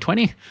of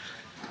 2020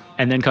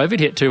 and then COVID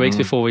hit 2 weeks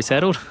before we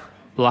settled.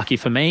 Lucky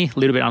for me, a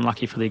little bit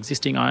unlucky for the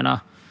existing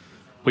owner.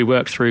 We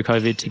worked through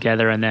COVID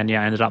together and then,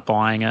 ended up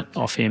buying it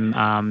off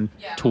him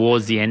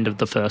towards the end of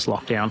the first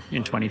lockdown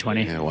in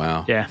 2020. Yeah,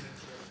 wow. Yeah.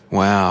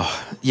 Wow.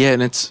 Yeah,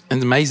 and it's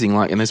amazing.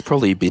 Like, and there's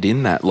probably a bit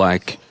in that.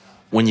 Like,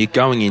 when you're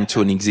going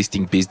into an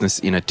existing business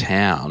in a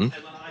town,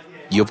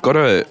 you've got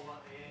to,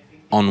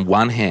 on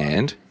one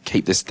hand,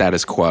 keep the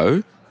status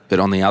quo, but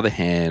on the other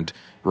hand,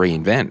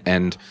 reinvent.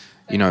 And,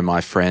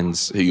 my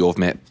friends who you've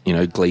met,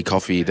 Glee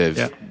Coffee,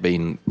 they've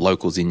been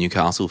locals in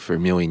Newcastle for a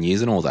million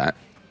years and all that.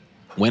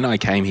 When I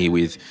came here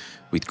with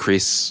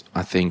Chris,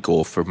 I think,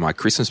 or for my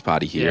Christmas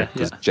party here,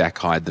 because Jack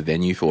hired the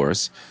venue for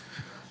us,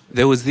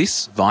 there was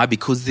this vibe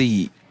because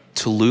the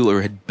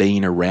Tallulah had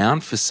been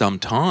around for some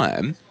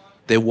time.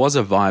 There was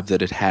a vibe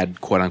that it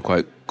had, quote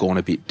unquote, gone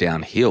a bit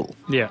downhill.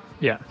 Yeah.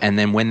 And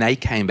then when they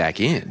came back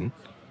in,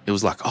 it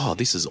was like, oh,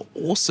 this is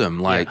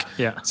awesome. Like,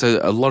 so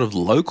a lot of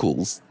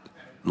locals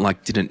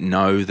didn't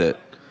know that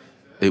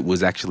it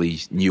was actually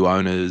new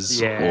owners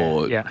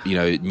or,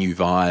 new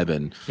vibe.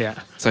 And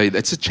so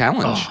it's a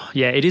challenge. Oh,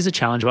 yeah, it is a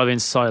challenge. But I've been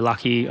so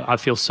lucky. I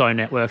feel so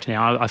networked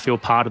now. I feel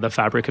part of the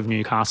fabric of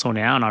Newcastle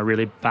now, and I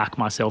really back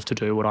myself to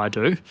do what I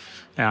do.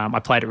 I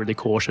played it really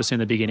cautious in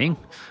the beginning,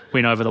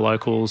 win over the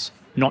locals,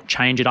 not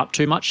change it up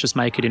too much, just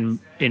make it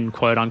in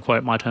quote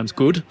unquote my terms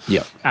good.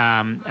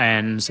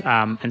 And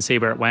see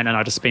where it went. And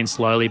I just been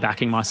slowly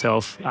backing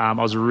myself. I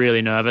was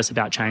really nervous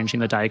about changing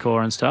the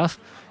decor and stuff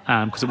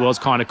because it was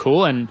kind of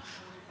cool.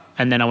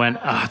 And then I went,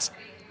 I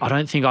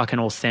don't think I can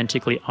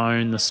authentically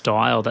own the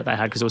style that they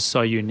had because it was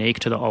so unique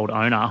to the old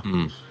owner.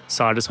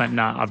 So I just went,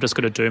 I've just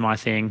got to do my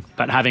thing.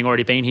 But having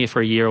already been here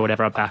for a year or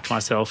whatever, I backed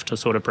myself to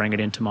sort of bring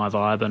it into my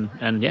vibe.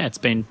 And it's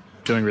been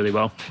doing really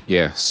well.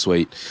 Yeah,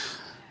 sweet.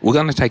 We're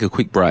going to take a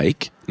quick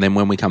break. And then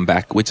when we come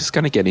back, we're just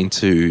going to get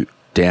into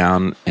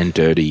down and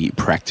dirty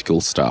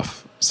practical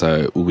stuff.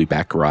 So we'll be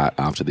back right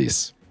after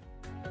this.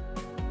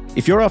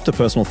 If you're after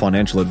personal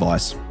financial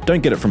advice,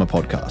 don't get it from a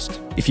podcast.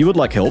 If you would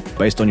like help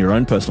based on your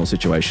own personal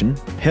situation,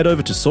 head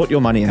over to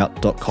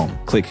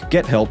sortyourmoneyout.com. Click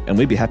Get Help and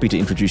we'd be happy to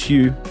introduce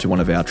you to one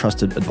of our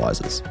trusted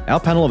advisors. Our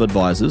panel of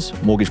advisors,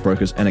 mortgage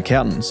brokers and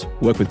accountants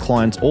work with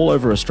clients all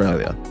over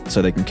Australia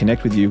so they can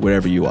connect with you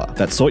wherever you are.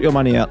 That's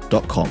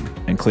sortyourmoneyout.com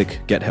and click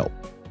Get Help.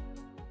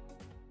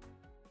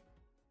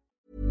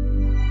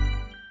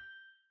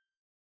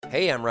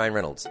 Hey, I'm Ryan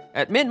Reynolds.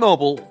 At Mint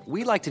Mobile,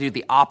 we like to do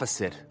the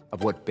opposite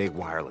of what Big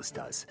Wireless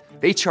does.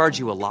 They charge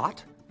you a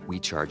lot, we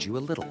charge you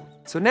a little.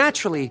 So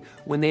naturally,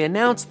 when they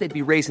announced they'd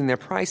be raising their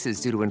prices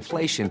due to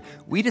inflation,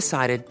 we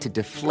decided to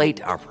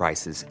deflate our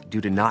prices due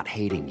to not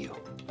hating you.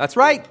 That's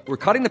right. We're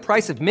cutting the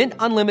price of Mint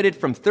Unlimited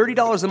from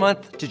 $30 a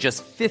month to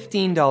just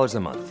 $15 a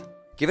month.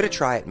 Give it a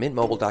try at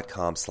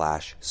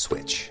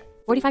mintmobile.com/switch.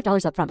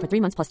 $45 up front for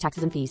 3 months plus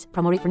taxes and fees.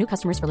 Promo rate for new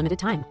customers for limited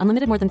time.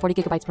 Unlimited more than 40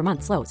 gigabytes per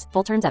month slows.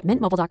 Full terms at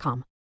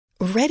mintmobile.com.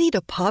 Ready to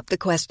pop the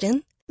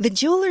question? The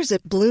jewelers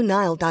at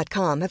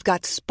BlueNile.com have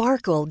got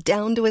sparkle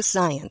down to a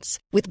science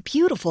with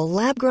beautiful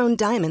lab-grown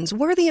diamonds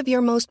worthy of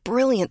your most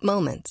brilliant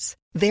moments.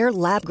 Their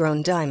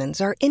lab-grown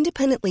diamonds are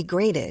independently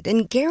graded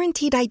and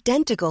guaranteed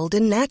identical to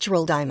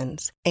natural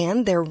diamonds,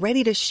 and they're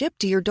ready to ship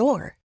to your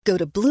door. Go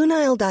to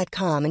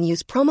BlueNile.com and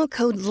use promo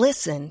code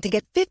LISTEN to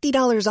get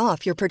 $50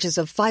 off your purchase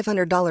of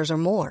 $500 or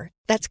more.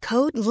 That's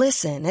code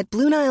LISTEN at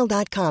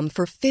BlueNile.com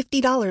for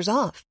 $50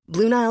 off.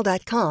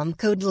 BlueNile.com,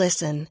 code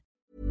LISTEN.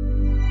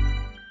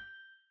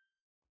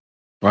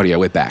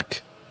 Rightio, we're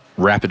back.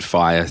 Rapid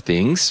fire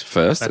things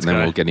first, Let's and then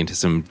go. we'll get into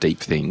some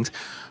deep things.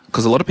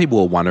 Because a lot of people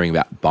are wondering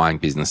about buying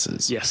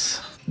businesses. Yes.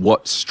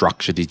 What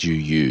structure did you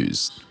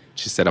use?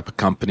 Did you set up a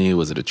company?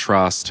 Was it a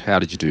trust? How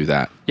did you do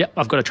that? Yep,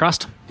 I've got a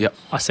trust. Yep.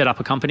 I set up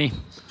a company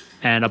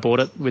and I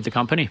bought it with the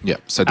company.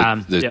 Yep. So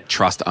the yep.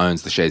 trust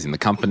owns the shares in the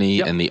company,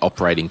 Yep. and the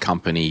operating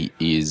company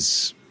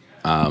is...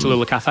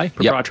 Tallulah Cafe,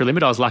 Proprietary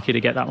Limited. I was lucky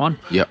to get that one.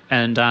 Yep.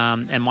 And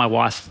my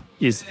wife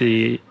is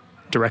the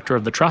director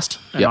of the trust,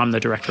 and Yep. I'm the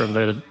director of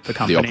the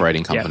company. The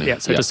operating company. Yeah.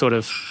 So Yep. just sort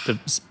of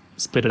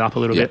split it up a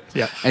little Yep. bit.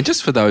 Yeah. And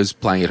just for those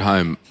playing at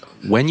home,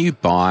 when you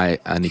buy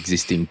an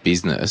existing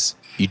business,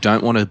 you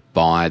don't want to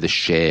buy the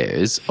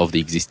shares of the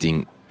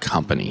existing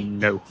company.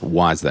 No.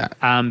 Why is that?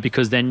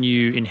 Because then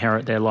you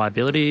inherit their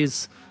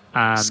liabilities.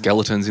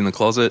 Skeletons in the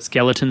closet?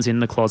 Skeletons in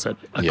the closet.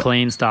 A Yep.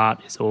 clean start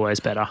is always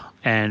better.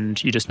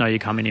 And you just know you're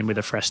coming in with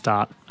a fresh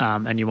start,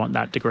 and you want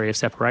that degree of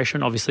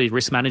separation. Obviously,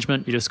 risk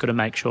management, you just got to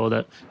make sure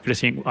that you got to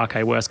think,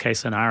 okay, worst case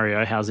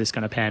scenario, how's this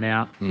going to pan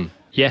out?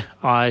 Yeah,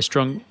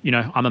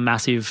 I'm a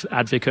massive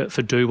advocate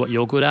for do what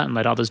you're good at and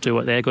let others do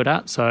what they're good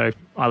at. So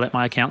I let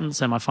my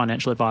accountants and my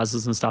financial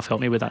advisors and stuff help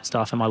me with that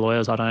stuff, and my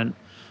lawyers, I don't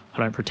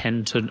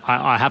pretend to.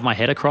 I have my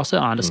head across it.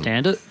 I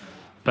understand it,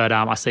 but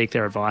I seek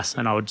their advice,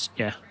 and I would,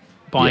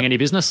 buying any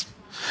business.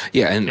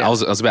 Yeah, and I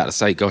was about to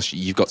say, gosh,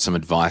 you've got some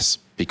advice,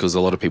 because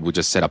a lot of people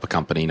just set up a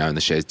company, own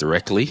the shares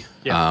directly,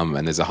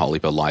 and there's a whole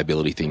heap of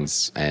liability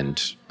things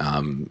and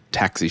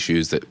tax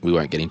issues that we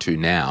won't get into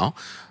now.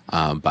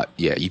 But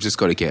yeah, you've just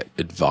got to get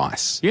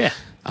advice. Yeah.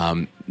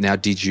 Now,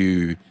 did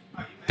you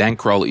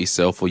bankroll it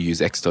yourself or use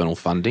external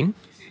funding?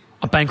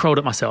 I bankrolled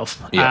it myself.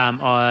 Yeah.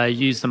 I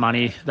used the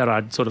money that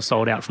I'd sort of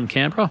sold out from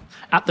Canberra.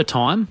 At the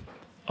time,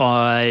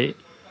 I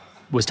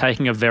was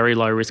taking a very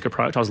low risk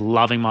approach. I was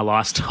loving my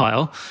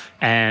lifestyle,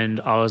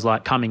 and I was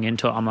like, coming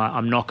into it, I'm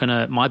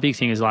like, my big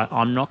thing is like,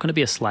 I'm not going to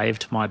be a slave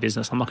to my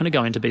business. I'm not going to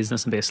go into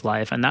business and be a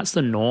slave. And that's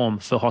the norm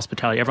for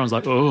hospitality. Everyone's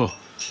like, oh,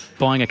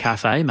 buying a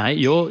cafe, mate,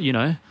 you're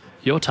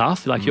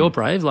tough. Like, you're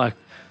brave. Like,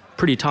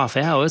 pretty tough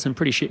hours and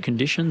pretty shit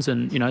conditions,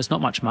 and, it's not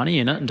much money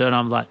in it. And then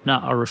I'm like, no,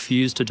 I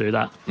refuse to do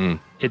that.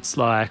 It's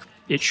like,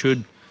 it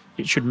should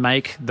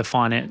make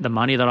the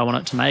money that I want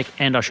it to make,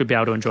 and I should be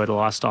able to enjoy the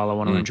lifestyle I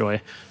want to enjoy.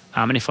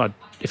 And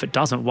if it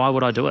doesn't, why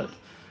would I do it?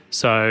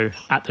 So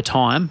at the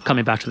time,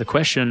 coming back to the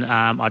question,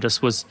 I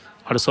just thought,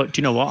 do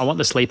you know what? I want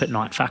the sleep at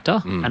night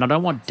factor, and I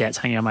don't want debts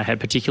hanging on my head,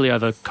 particularly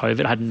over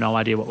COVID. I had no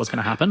idea what was going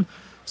to happen.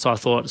 So I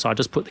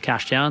just put the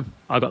cash down.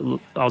 I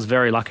was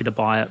very lucky to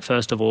buy it.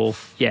 First of all,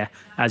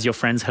 as your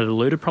friends had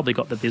alluded, probably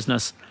got the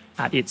business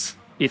at its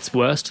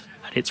worst,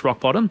 at its rock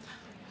bottom.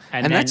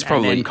 And then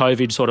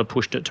COVID sort of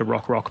pushed it to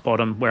rock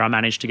bottom, where I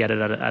managed to get it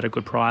at a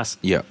good price.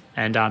 Yeah.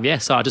 And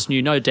so I just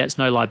knew no debts,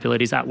 no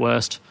liabilities at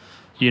worst.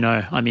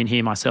 I'm in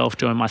here myself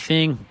doing my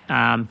thing,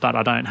 but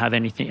I don't have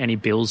any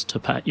bills to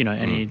pay,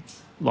 any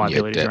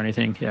liabilities or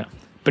anything. Yeah.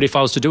 But if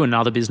I was to do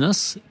another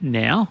business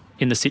now,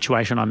 in the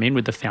situation I'm in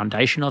with the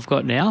foundation I've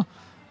got now,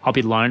 I'll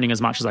be loaning as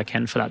much as I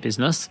can for that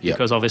business,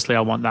 because obviously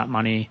I want that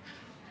money,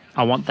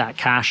 I want that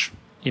cash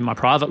in my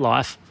private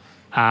life.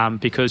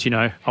 Because,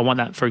 I want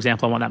that, for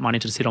example, I want that money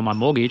to sit on my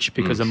mortgage,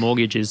 because the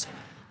mortgage is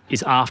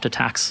after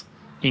tax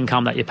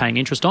income that you're paying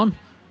interest on,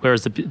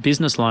 whereas the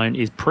business loan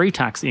is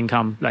pre-tax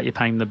income that you're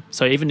paying.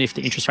 So even if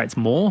the interest rate's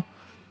more,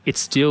 it's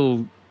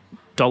still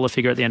dollar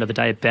figure at the end of the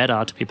day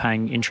better to be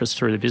paying interest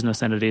through the business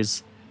than it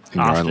is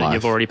after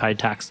you've already paid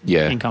tax,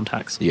 income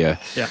tax. Yeah.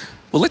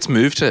 Well, let's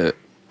move to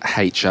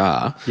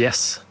HR.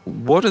 Yes.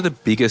 What are the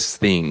biggest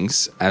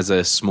things as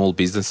a small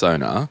business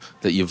owner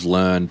that you've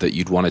learned that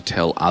you'd want to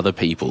tell other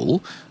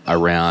people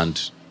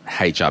around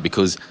HR?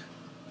 Because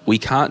we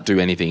can't do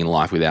anything in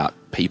life without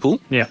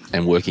people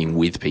and working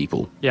with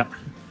people. Yeah.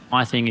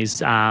 My thing is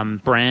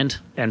brand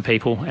and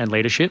people and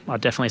leadership.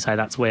 I'd definitely say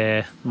that's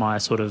where my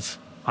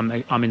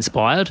I'm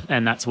inspired,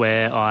 and that's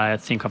where I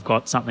think I've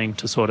got something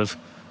to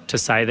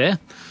say there.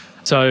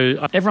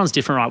 So everyone's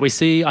different, right? We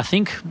see, I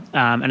think,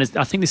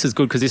 I think this is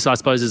good because this, I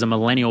suppose, is a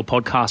millennial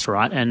podcast,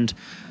 right? And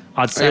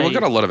I'd say we've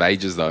got a lot of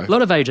ages though. A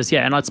lot of ages,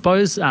 yeah. And I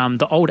suppose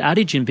the old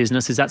adage in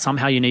business is that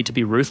somehow you need to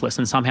be ruthless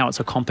and somehow it's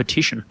a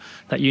competition,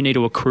 that you need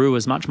to accrue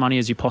as much money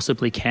as you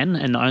possibly can.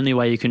 And the only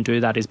way you can do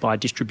that is by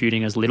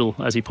distributing as little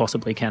as you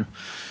possibly can.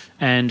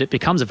 And it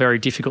becomes a very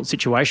difficult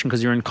situation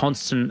because you're in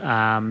constant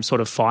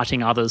sort of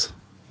fighting others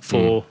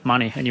for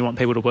money, and you want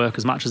people to work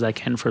as much as they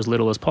can for as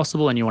little as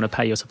possible, and you want to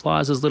pay your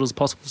suppliers as little as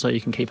possible so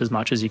you can keep as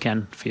much as you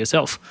can for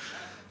yourself.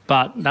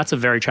 But that's a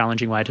very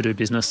challenging way to do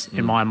business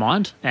in my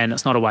mind, and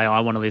it's not a way I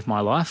want to live my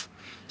life.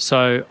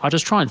 So I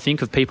just try and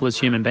think of people as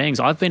human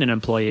beings. I've been an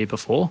employee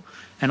before,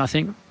 and I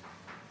think,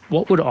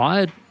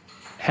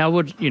 how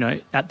would, you know,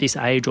 at this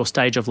age or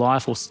stage of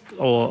life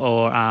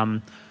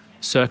or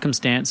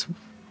circumstance,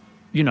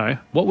 you know,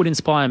 what would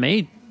inspire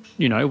me?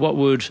 You know, what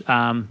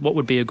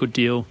would be a good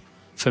deal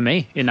for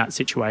me in that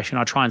situation?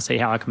 I try and see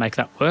how I can make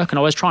that work, and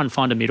I always try and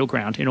find a middle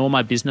ground in all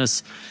my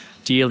business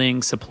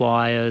dealing,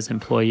 suppliers,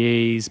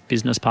 employees,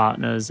 business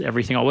partners,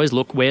 everything. I always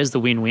look, where's the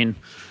win-win?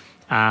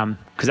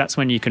 Because that's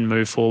when you can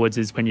move forwards,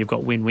 is when you've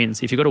got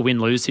win-wins. If you've got a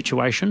win-lose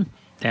situation,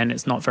 then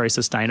it's not very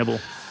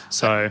sustainable.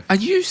 So, are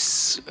you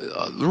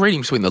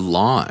reading between the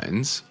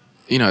lines?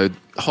 You know,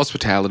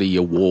 hospitality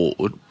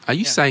award. Are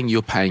you saying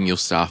you're paying your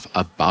staff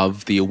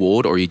above the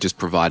award, or are you just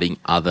providing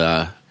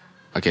other,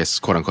 I guess,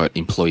 quote unquote,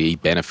 employee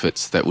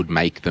benefits that would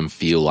make them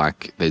feel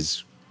like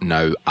there's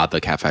no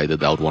other cafe that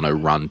they'd want to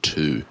run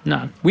to?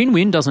 No.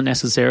 Win-win doesn't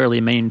necessarily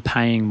mean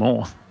paying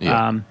more.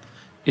 Yeah.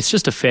 It's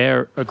just a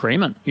fair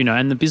agreement, you know,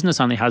 and the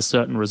business only has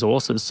certain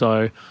resources.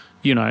 So,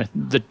 you know,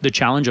 the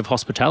challenge of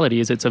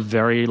hospitality is it's a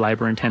very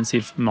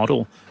labour-intensive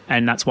model,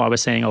 and that's why we're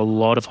seeing a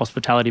lot of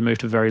hospitality move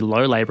to very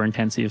low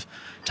labour-intensive.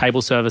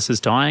 Table service is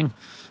dying,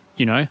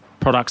 you know,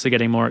 products are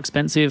getting more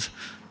expensive,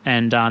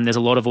 and there's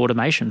a lot of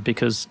automation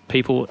because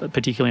people,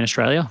 particularly in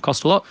Australia,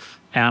 cost a lot,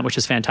 which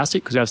is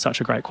fantastic because we have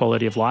such a great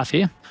quality of life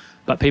here.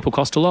 But people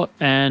cost a lot,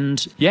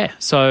 and yeah,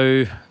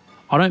 so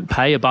I don't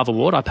pay above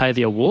award, I pay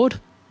the award,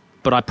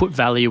 but I put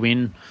value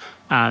in,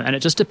 and it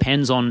just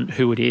depends on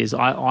who it is.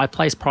 I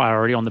place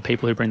priority on the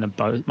people who bring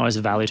the most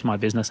value to my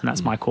business, and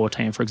that's my core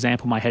team. For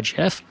example, my head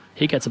chef,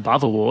 he gets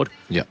above award,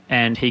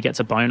 and he gets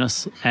a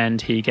bonus,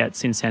 and he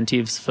gets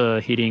incentives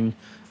for hitting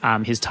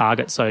his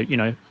target, so, you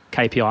know,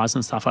 KPIs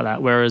and stuff like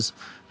that. Whereas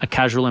a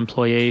casual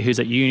employee who's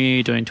at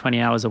uni doing 20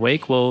 hours a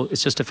week, well,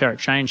 it's just a fair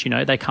exchange. You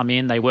know, they come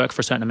in, they work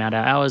for a certain amount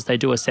of hours, they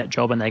do a set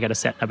job, and they get a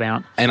set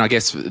amount. And I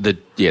guess the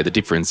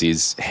difference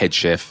is head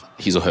chef,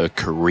 his or her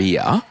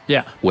career.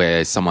 Yeah.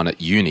 Where someone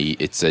at uni,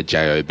 it's a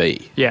job.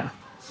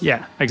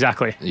 Yeah,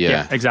 exactly.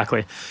 Yeah,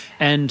 exactly.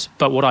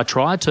 But what I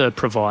try to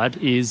provide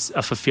is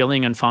a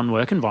fulfilling and fun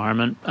work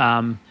environment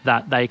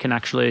that they can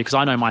actually, because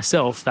I know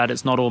myself that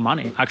it's not all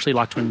money. I actually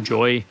like to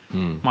enjoy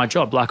my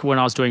job. Like when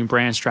I was doing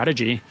brand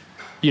strategy,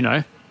 you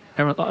know,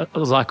 I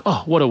was like,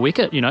 oh, what a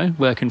wicket, you know,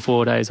 working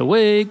 4 days a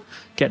week,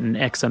 getting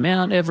X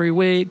amount every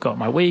week, got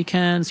my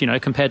weekends, you know,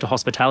 compared to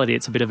hospitality,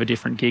 it's a bit of a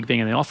different gig being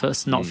in the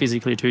office, not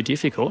physically too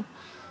difficult.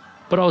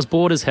 But I was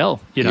bored as hell,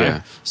 you know.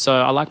 Yeah. So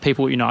I like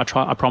people, you know,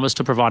 I promise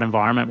to provide an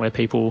environment where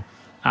people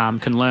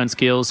can learn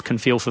skills, can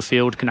feel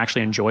fulfilled, can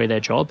actually enjoy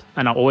their job.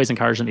 And I always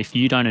encourage them, if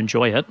you don't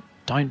enjoy it,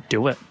 don't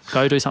do it.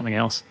 Go do something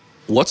else.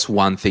 What's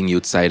one thing you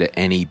would say to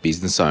any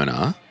business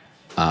owner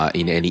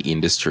in any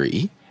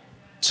industry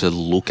to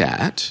look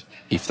at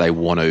if they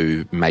want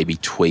to maybe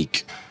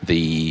tweak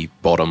the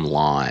bottom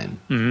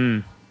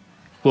line?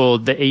 Well,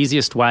 the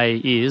easiest way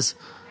is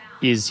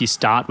you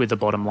start with the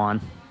bottom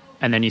line,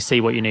 and then you see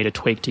what you need to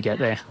tweak to get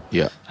there.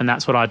 Yeah. And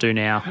that's what I do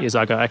now is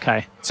I go,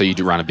 okay. So you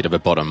do run a bit of a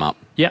bottom-up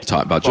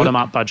type budget?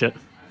 Bottom-up budget.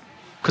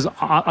 Because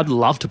I'd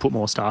love to put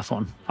more staff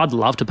on. I'd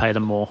love to pay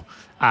them more.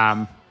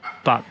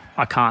 But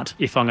I can't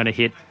if I'm going to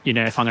hit, you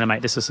know, if I'm going to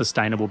make this a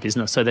sustainable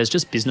business. So there's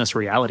just business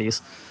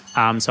realities.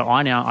 So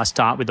I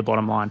start with the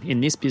bottom line.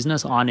 In this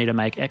business, I need to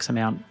make X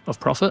amount of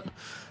profit.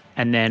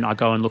 And then I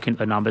go and look into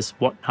the numbers.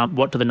 What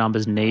do the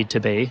numbers need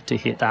to be to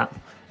hit that?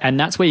 And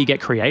that's where you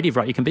get creative,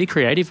 right? You can be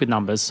creative with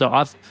numbers.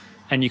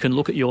 And you can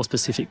look at your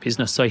specific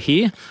business. So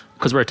here,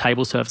 because we're a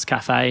table service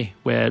cafe,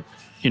 where,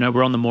 you know,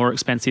 we're on the more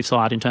expensive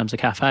side in terms of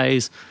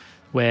cafes,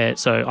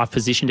 so I've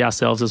positioned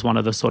ourselves as one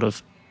of the sort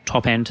of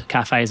top-end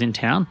cafes in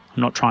town.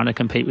 I'm not trying to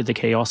compete with the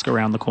kiosk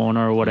around the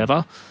corner or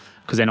whatever,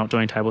 because they're not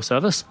doing table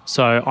service.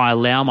 So I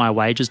allow my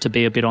wages to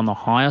be a bit on the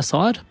higher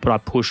side, but I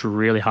push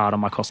really hard on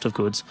my cost of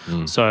goods.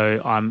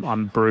 So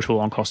I'm brutal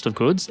on cost of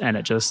goods, and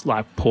it just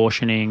like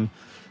portioning,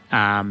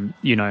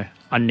 you know,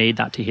 I need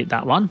that to hit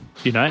that one,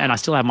 you know, and I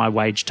still have my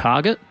wage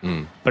target,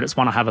 but it's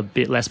one I have a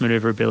bit less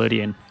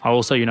maneuverability in. I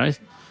also, you know,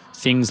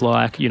 things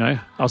like, you know,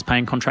 I was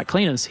paying contract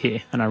cleaners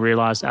here, and I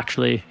realised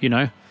actually, you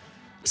know,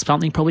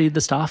 something probably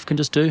the staff can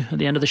just do at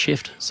the end of the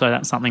shift. So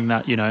that's something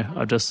that, you know,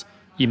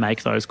 you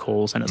make those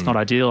calls, and it's not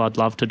ideal. I'd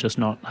love to just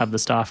not have the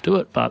staff do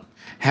it, but...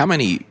 How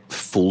many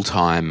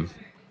full-time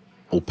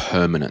or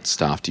permanent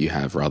staff do you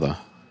have, rather?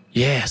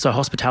 Yeah, so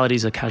hospitality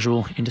is a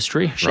casual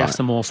industry. Chefs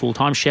are more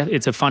full-time.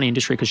 It's a funny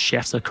industry because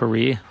chefs are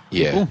career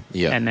people.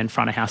 Yeah. And then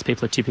front of house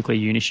people are typically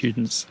uni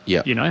students,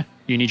 you know,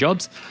 uni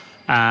jobs.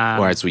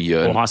 Whereas we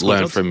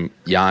learn from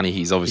Yanni,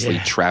 he's obviously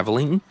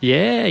travelling.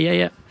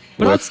 Yeah.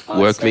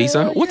 work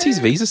visa. What's his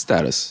visa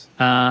status?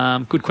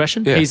 Good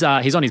question. Yeah. He's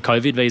on his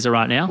COVID visa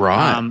right now.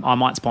 Right. I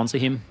might sponsor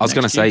him. I was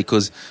going to say,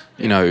 because,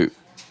 you know,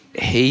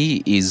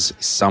 he is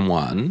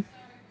someone,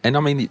 and I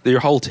mean, your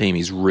whole team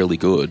is really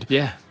good.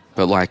 Yeah.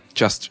 But, like,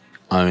 just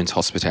owns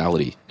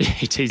hospitality.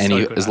 He's and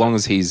so good. As long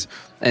as he's,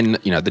 and,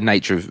 you know, the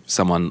nature of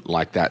someone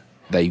like that,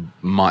 they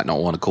might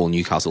not want to call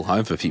Newcastle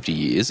home for 50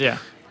 years. Yeah.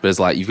 But it's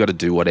like, you've got to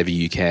do whatever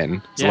you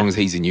can, as long as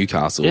he's in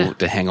Newcastle,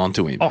 to hang on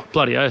to him. Oh,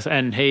 bloody oath.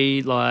 And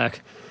he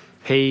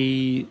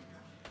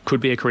could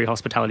be a career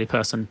hospitality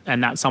person.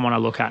 And that's someone I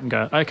look at and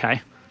go,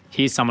 okay,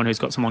 here's someone who's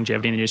got some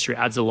longevity in the industry,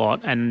 adds a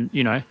lot. And,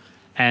 you know,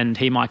 and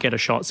he might get a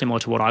shot similar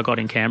to what I got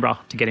in Canberra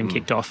to get him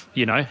kicked off.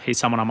 You know, he's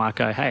someone I might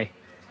go, hey,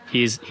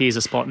 here's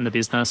a spot in the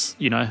business,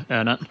 you know,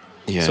 earn it,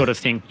 sort of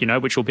thing, you know,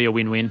 which will be a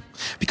win-win.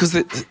 Because,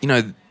 you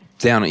know,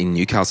 down in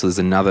Newcastle, there's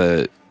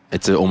another...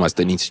 It's almost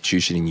an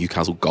institution in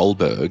Newcastle,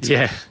 Goldberg's.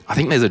 Yeah. I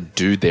think there's a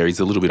dude there. He's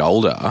a little bit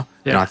older,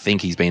 and I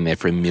think he's been there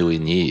for 1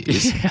 million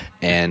years,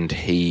 and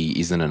he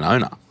isn't an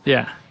owner.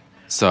 Yeah.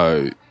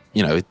 So,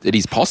 you know, it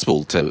is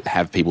possible to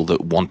have people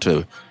that want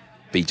to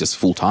be just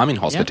full-time in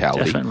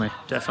hospitality. Yeah,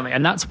 definitely.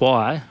 And that's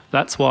why,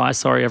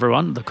 sorry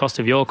everyone, the cost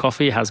of your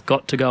coffee has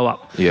got to go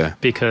up. Yeah.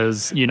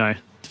 Because, you know,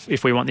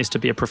 if we want this to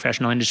be a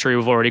professional industry,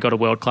 we've already got a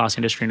world-class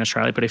industry in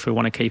Australia, but if we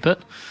want to keep it,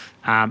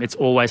 it's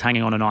always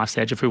hanging on a knife's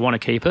edge. If we want to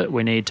keep it,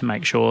 we need to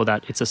make sure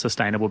that it's a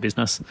sustainable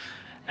business.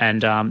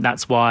 And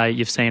that's why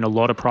you've seen a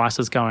lot of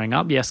prices going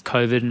up. Yes,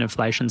 COVID and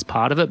inflation's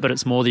part of it, but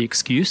it's more the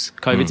excuse.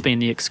 COVID's been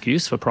the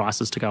excuse for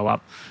prices to go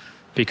up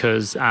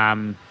because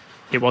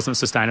it wasn't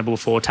sustainable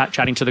for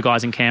chatting to the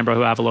guys in Canberra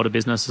who have a lot of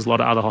businesses, a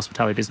lot of other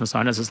hospitality business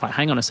owners. It's like,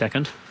 hang on a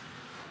second.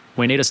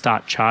 We need to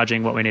start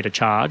charging what we need to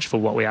charge for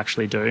what we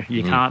actually do.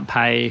 You can't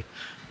pay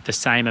the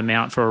same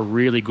amount for a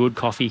really good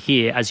coffee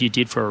here as you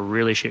did for a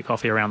really shit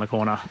coffee around the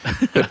corner.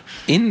 But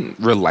in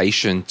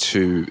relation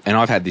to, and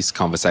I've had this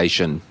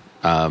conversation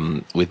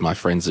with my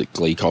friends at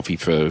Glee Coffee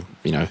for,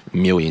 you know,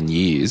 1 million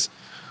years,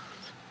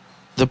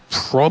 the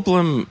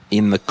problem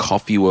in the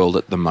coffee world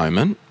at the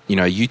moment, you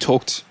know, you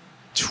talked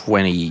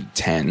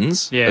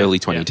 2010s, early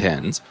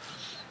 2010s,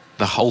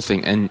 the whole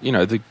thing, and, you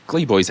know, the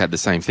Glee boys had the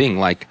same thing,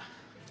 like,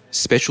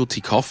 specialty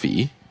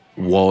coffee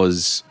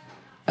was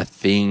a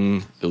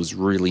thing. It was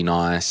really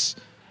nice.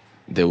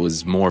 There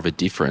was more of a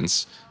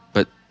difference.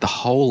 But the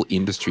whole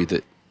industry,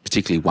 that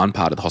particularly one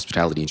part of the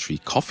hospitality industry,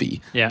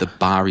 coffee, the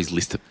bar is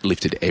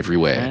lifted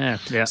everywhere.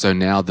 Yeah. So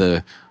now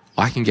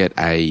I can get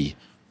a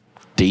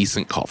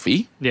decent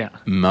coffee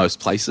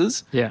most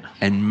places. Yeah.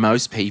 And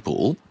most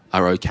people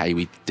are okay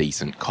with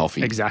decent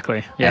coffee.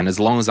 Exactly. Yeah. And as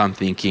long as I'm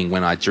thinking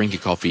when I drink a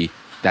coffee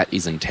that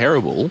isn't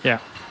terrible,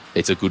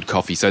 it's a good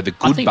coffee. So the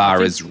good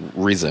bar has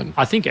risen.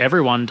 I think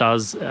everyone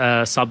does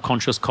a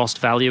subconscious cost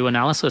value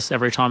analysis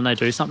every time they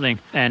do something.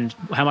 And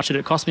how much did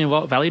it cost me and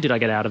what value did I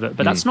get out of it?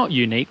 But that's not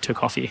unique to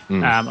coffee.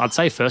 I'd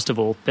say, first of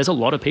all, there's a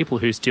lot of people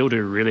who still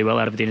do really well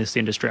out of this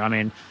industry. I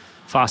mean,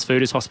 fast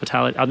food is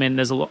hospitality. I mean,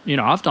 there's a lot, you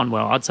know, I've done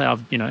well. I'd say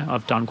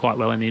I've done quite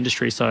well in the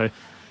industry. So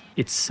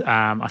it's,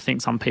 I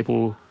think some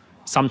people,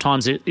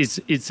 sometimes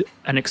it's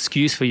an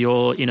excuse for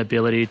your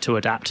inability to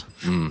adapt.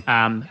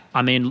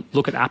 I mean,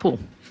 look at Apple.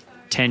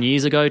 10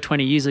 years ago,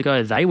 20 years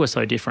ago, they were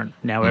so different.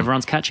 Now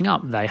everyone's catching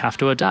up. They have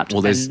to adapt.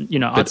 Well, and, you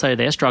know, I'd say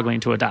they're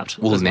struggling to adapt.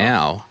 Well,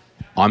 now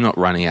I'm not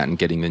running out and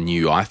getting the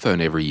new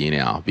iPhone every year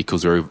now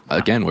because we're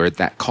at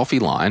that coffee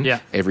line. Yeah.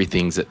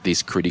 Everything's at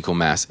this critical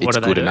mass. It's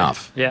good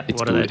enough. Yeah. It's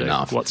what do good they do?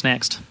 enough. What's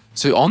next?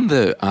 So on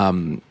the,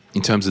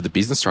 in terms of the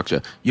business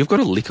structure, you've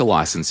got a liquor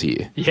license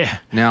here. Yeah.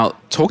 Now,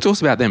 talk to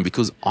us about them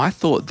because I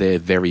thought they're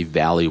very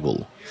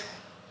valuable.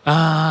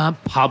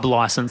 Pub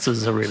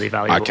licenses are really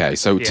valuable. Okay,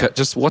 so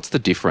just what's the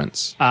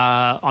difference?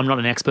 I'm not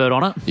an expert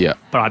on it. Yeah.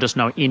 But I just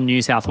know in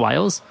New South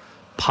Wales,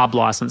 pub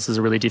licenses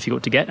are really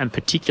difficult to get, and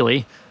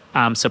particularly,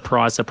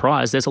 surprise,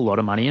 surprise, there's a lot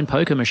of money in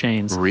poker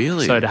machines.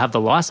 Really? So to have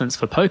the license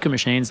for poker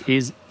machines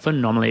is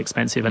phenomenally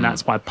expensive, and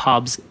that's why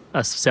pubs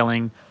are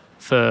selling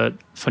for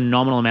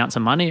phenomenal amounts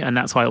of money, and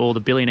that's why all the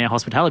billionaire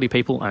hospitality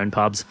people own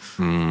pubs.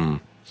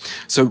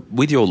 So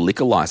with your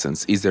liquor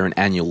license, is there an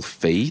annual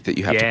fee that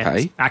you have to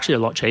pay? It's actually a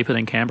lot cheaper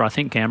than Canberra. I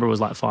think Canberra was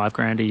like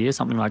 $5,000 a year,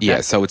 something like that.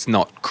 Yeah, so it's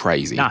not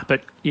crazy. No,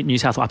 but in New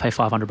South Wales, I pay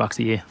 $500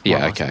 a year.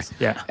 Yeah, okay.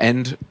 Yeah.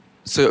 And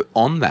so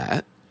on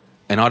that,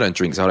 and I don't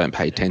drink, so I don't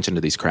pay attention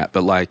to this crap,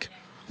 but like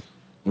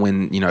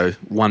when,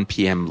 1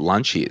 p.m.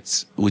 lunch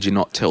hits, would you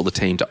not tell the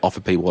team to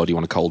offer people, do you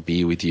want a cold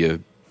beer with your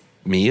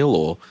meal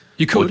or...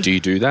 You could. Or do you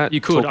do that? You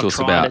could. Talk to us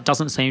about... It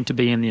doesn't seem to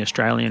be in the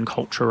Australian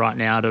culture right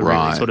now to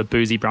really sort of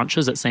boozy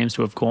brunches. It seems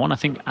to have gone. I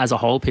think as a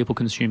whole, people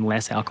consume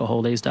less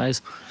alcohol these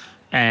days.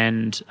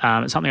 And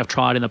it's something I've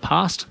tried in the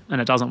past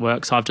and it doesn't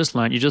work. So I've just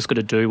learned you just got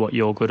to do what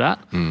you're good at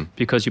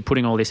because you're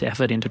putting all this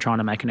effort into trying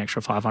to make an extra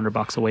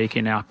 $500 a week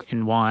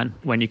in wine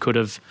when you could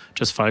have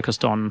just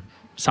focused on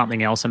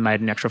something else and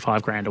made an extra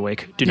 $5,000 a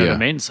week. Do you know what I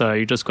mean? So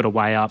you just got to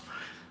weigh up.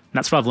 And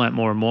that's what I've learned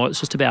more and more. It's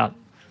just about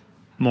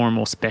more and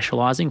more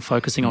specialising,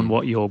 focusing on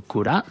what you're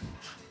good at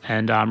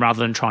and rather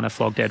than trying to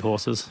flog dead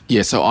horses.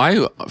 Yeah, so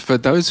for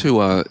those who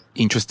are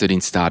interested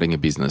in starting a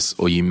business,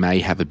 or you may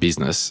have a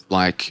business,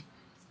 like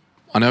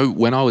I know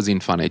when I was in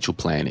financial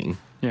planning,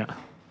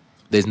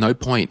 there's no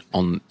point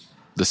on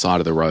the side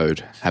of the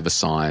road have a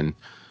sign,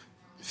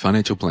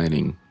 financial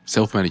planning,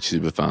 self-managed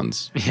super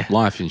funds,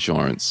 life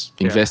insurance,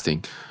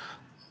 investing.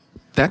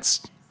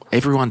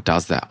 Everyone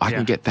does that. I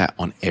can get that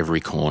on every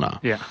corner.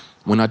 Yeah.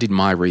 When I did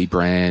my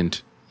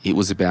rebrand, it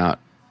was about,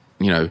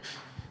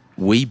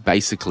 we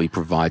basically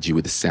provide you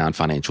with a sound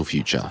financial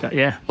future.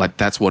 Like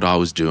that's what I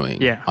was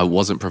doing. Yeah. I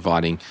wasn't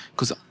providing,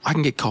 because I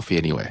can get coffee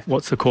anywhere.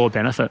 What's the core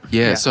benefit?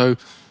 Yeah. So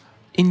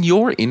in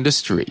your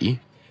industry,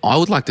 I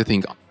would like to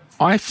think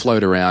I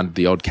float around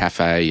the odd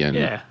cafe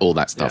and all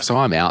that stuff. So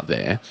I'm out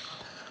there.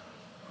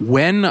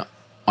 When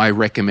I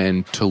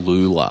recommend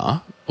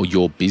Tallulah or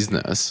your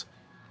business,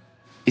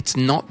 it's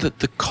not that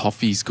the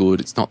coffee's good.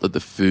 It's not that the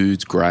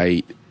food's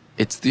great.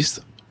 It's this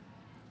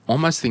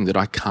almost thing that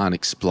I can't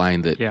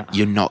explain, that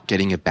you're not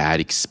getting a bad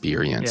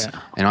experience. Yeah.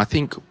 And I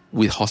think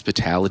with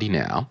hospitality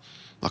now,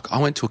 like I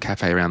went to a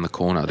cafe around the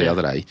corner the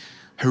other day,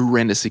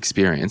 horrendous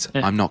experience.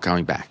 I'm not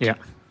going back. Yeah.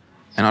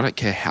 And I don't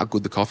care how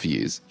good the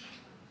coffee is.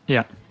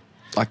 Yeah.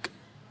 Like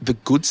the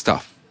good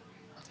stuff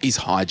is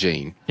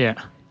hygiene. Yeah.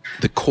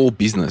 The core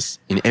business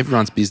in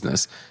everyone's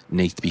business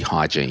needs to be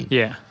hygiene.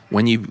 Yeah.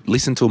 When you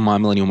listen to a My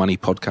Millennial Money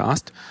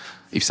podcast,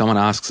 if someone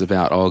asks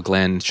about, oh,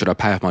 Glenn, should I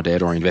pay off my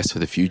debt or invest for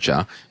the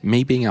future?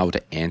 Me being able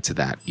to answer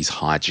that is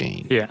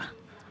hygiene. Yeah.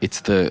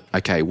 It's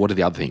okay, what are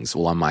the other things?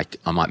 Well, I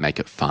might make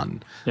it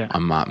fun. Yeah. I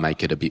might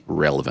make it a bit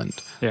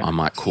relevant. Yeah. I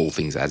might call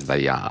things as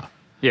they are.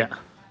 Yeah.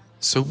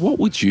 So what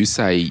would you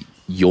say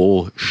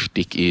your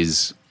shtick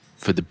is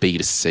for the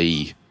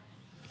B2C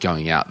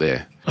going out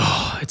there?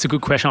 Oh, it's a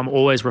good question. I'm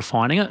always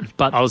refining it,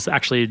 but I was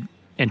actually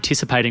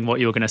anticipating what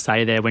you were going to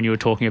say there when you were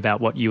talking about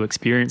what you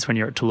experienced when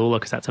you're at Tallulah,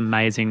 because that's an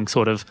amazing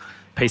sort of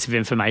piece of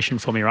information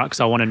for me, right? Because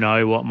I want to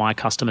know what my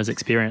customers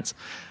experience.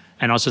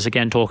 And I was just,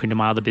 again, talking to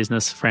my other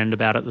business friend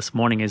about it this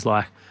morning, is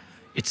like,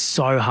 it's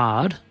so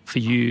hard for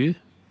you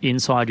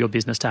inside your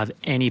business to have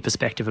any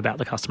perspective about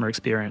the customer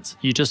experience.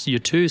 You're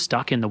too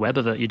stuck in the web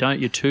of it.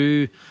 You're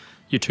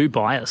too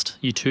biased.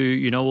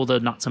 You know all the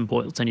nuts and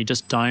bolts, and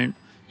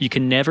you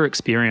can never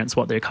experience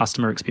what their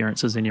customer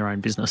experiences in your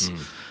own business.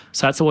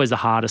 So that's always the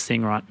hardest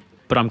thing, right?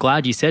 But I'm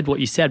glad you said what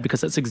you said,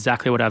 because that's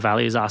exactly what our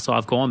values are. So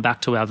I've gone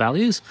back to our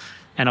values,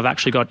 and I've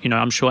actually got,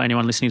 I'm sure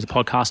anyone listening to the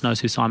podcast knows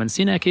who Simon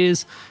Sinek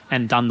is,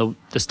 and done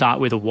the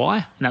start with a why.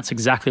 And that's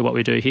exactly what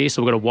we do here.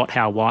 So we've got a what,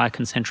 how, why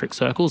concentric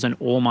circles, and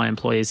all my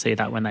employees see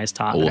that when they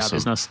start with our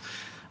business.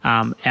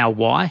 Our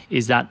why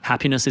is that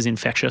happiness is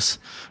infectious,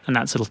 and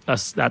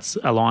that's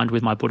aligned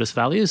with my Buddhist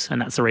values,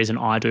 and that's the reason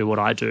I do what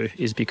I do,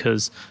 is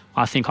because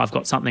I think I've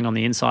got something on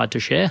the inside to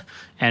share,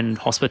 and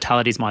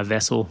hospitality is my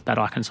vessel that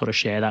I can sort of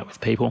share that with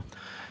people.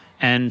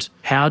 And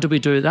how do we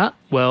do that?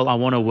 Well, I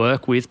want to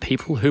work with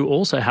people who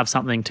also have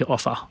something to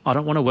offer. I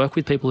don't want to work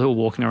with people who are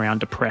walking around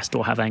depressed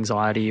or have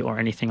anxiety or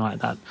anything like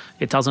that.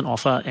 It doesn't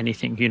offer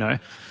anything,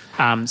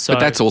 But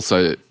that's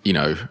also,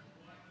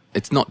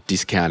 it's not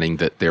discounting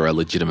that there are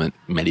legitimate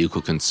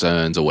medical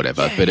concerns or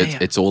whatever,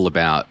 it's all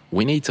about,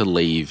 we need to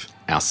leave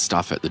our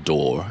stuff at the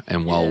door,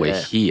 and while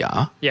we're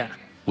here,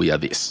 we are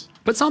this.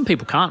 But some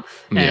people can't,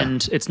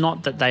 and it's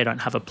not that they don't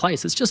have a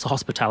place. It's just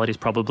hospitality is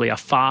probably a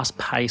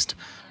fast-paced,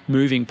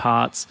 moving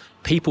parts,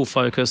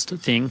 people-focused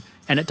thing,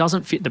 and it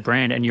doesn't fit the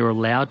brand, and you're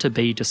allowed to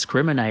be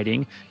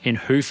discriminating in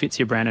who fits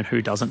your brand and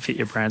who doesn't fit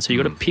your brand. So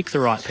you've got to pick the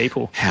right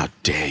people. How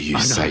dare you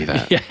say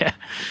that? Yeah.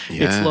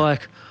 It's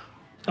like,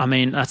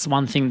 that's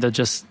one thing that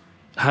just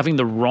having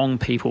the wrong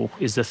people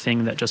is the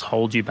thing that just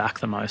holds you back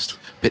the most.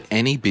 But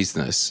any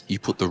business, you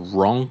put the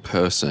wrong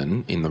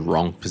person in the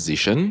wrong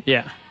position,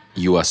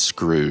 you are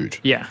screwed.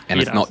 Yeah.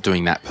 And it's not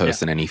doing that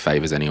person any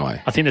favours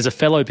anyway. I think there's a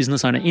fellow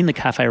business owner in the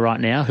cafe right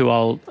now who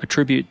I'll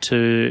attribute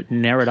to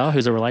Nerida,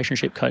 who's a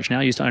relationship coach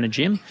now, used to own a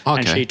gym. Okay.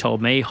 And she told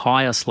me,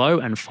 hire slow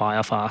and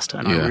fire fast.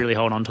 And I really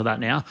hold on to that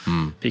now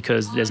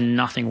because there's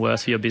nothing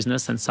worse for your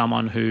business than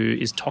someone who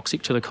is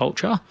toxic to the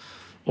culture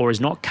or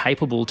is not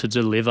capable to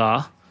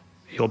deliver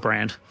your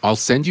brand. I'll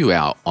send you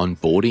our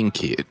onboarding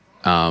kit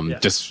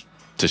just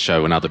to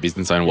show another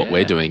business owner what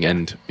we're doing.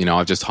 And,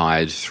 I've just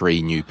hired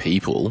 3 new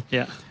people.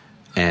 Yeah.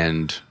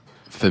 And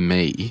for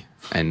me,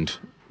 and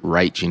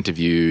Rach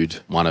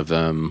interviewed one of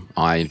them,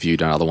 I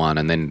interviewed another one,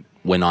 and then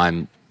when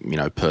I'm,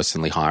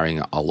 personally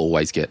hiring, I'll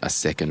always get a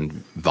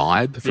second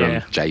vibe from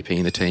JP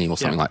and the team or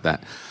something like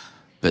that.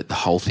 But the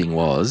whole thing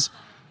was,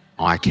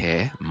 I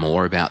care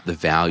more about the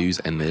values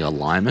and the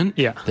alignment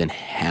than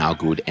how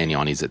good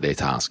anyone is at their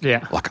task.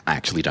 Yeah. Like, I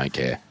actually don't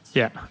care.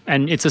 Yeah,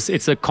 and it's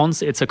a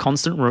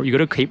constant. You got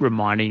to keep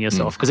reminding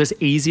yourself, because it's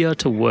easier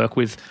to work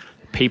with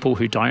people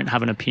who don't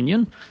have an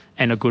opinion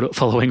and are good at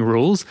following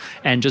rules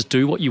and just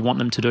do what you want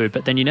them to do.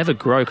 But then you never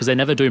grow because they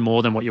never do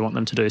more than what you want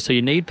them to do. So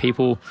you need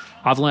people.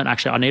 I've learned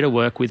I need to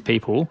work with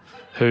people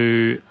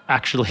who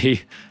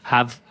actually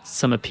have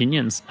some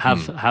opinions,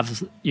 have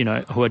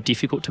who are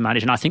difficult to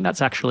manage. And I think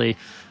that's actually,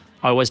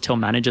 I always tell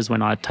managers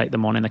when I take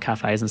them on in the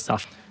cafes and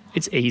stuff,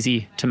 it's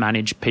easy to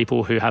manage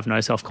people who have no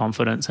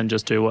self-confidence and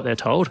just do what they're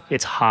told.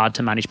 It's hard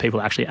to manage people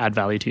who actually add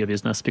value to your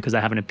business because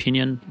they have an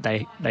opinion,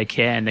 they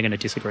care, and they're going to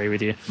disagree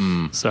with you.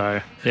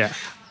 So, yeah.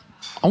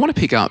 I want to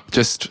pick up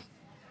just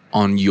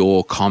on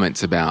your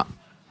comments about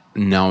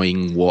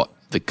knowing what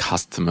the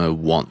customer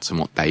wants and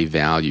what they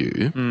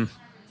value.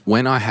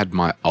 When I had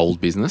my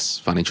old business,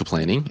 financial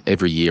planning,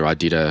 every year I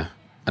did an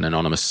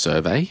anonymous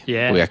survey.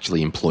 Yeah. We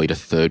actually employed a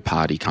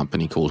third-party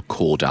company called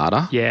Core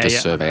Data to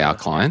survey our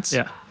clients.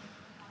 Yeah.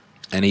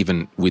 And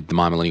even with the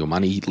My Millennial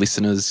Money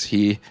listeners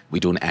here, we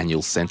do an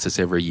annual census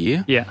every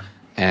year. Yeah.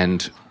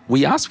 And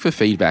we ask for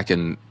feedback,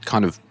 and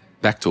kind of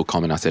back to a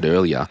comment I said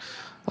earlier,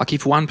 like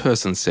if one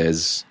person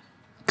says,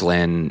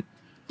 Glenn,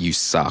 you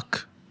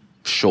suck,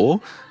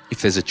 sure.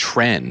 If there's a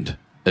trend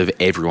of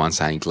everyone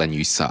saying, Glenn,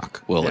 you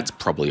suck, well, it's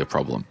probably a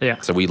problem. Yeah.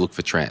 So we look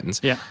for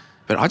trends. Yeah.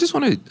 But I just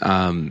want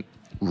to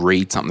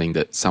read something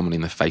that someone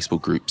in the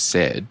Facebook group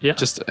said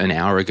just an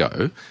hour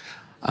ago,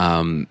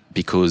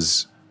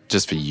 because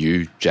just for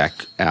you,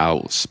 Jack,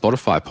 our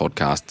Spotify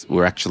podcast,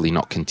 we're actually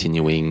not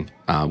continuing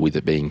with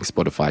it being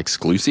Spotify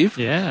exclusive.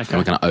 Yeah, okay. And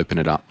we're going to open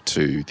it up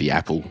to the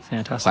Apple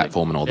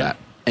platform and all that.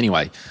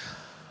 Anyway,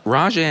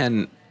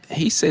 Rajan,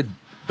 he said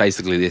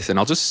basically this, and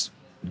I'll just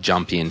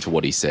jump into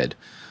what he said.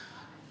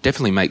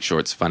 Definitely make sure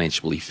it's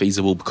financially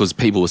feasible, because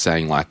people were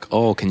saying like,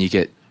 oh, can you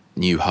get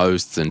new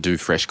hosts and do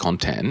fresh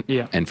content?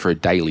 Yeah. And for a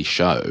daily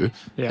show,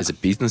 as a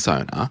business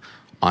owner,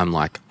 I'm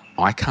like,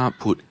 I can't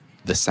put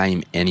the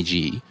same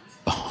energy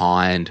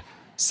behind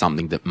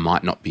something that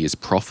might not be as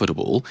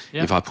profitable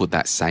if I put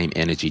that same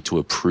energy to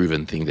a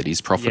proven thing that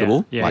is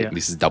profitable.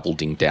 This is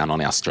doubling down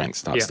on our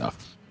strengths type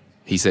stuff.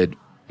 He said,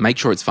 make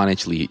sure it's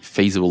financially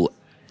feasible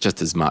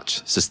just as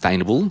much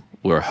sustainable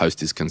where a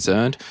host is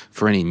concerned.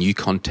 For any new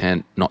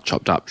content, not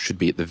chopped up, should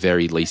be at the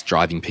very least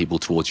driving people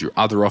towards your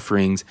other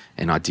offerings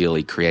and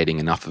ideally creating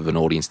enough of an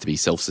audience to be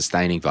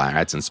self-sustaining via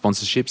ads and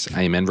sponsorships.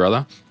 Amen,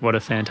 brother. What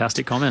a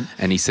fantastic comment.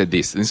 And he said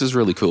this, and this is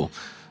really cool.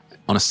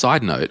 On a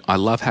side note, I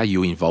love how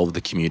you involve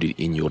the community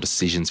in your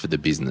decisions for the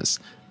business.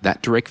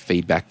 That direct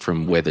feedback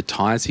from where the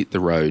tires hit the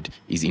road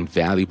is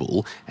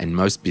invaluable, and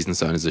most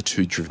business owners are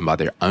too driven by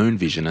their own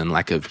vision and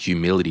lack of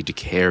humility to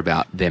care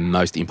about their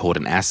most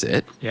important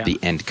asset, the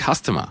end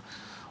customer.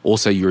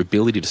 Also, your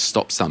ability to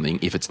stop something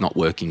if it's not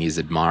working is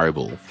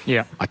admirable.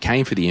 Yeah. I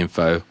came for the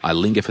info, I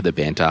linger for the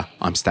banter,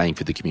 I'm staying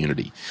for the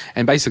community.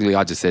 And basically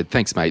I just said,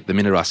 thanks, mate. The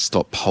minute I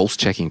stopped pulse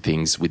checking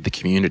things with the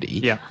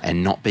community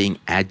and not being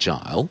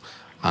agile,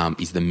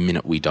 is the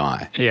minute we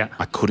die. Yeah.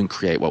 I couldn't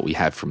create what we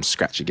have from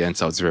scratch again,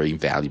 so it's very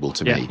invaluable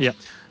to me. Yeah.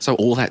 So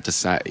all that to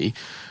say...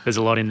 There's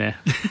a lot in there.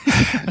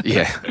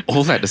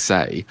 All that to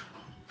say,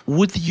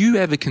 would you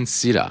ever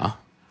consider,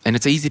 and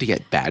it's easy to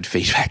get bad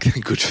feedback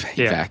than good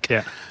feedback,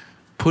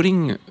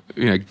 putting,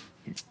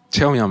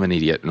 tell me I'm an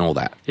idiot and all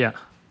that. Yeah.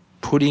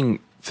 Putting,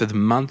 for the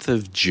month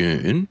of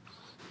June,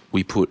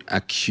 we put a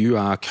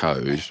QR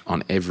code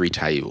on every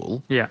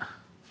table. Yeah.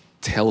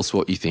 Tell us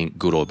what you think,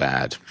 good or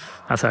bad.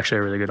 That's actually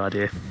a really good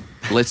idea.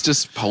 Let's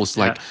just post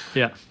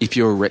if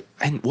you're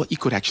and what you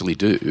could actually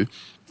do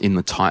in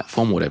the type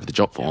form, whatever the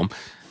job form,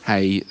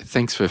 hey,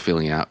 thanks for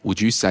filling out.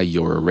 Would you say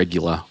you're a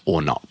regular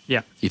or not?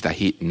 Yeah. If they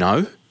hit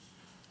no,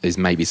 there's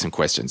maybe some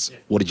questions.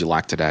 What did you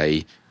like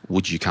today?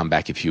 Would you come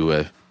back if you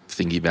were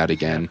thinking about it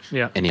again?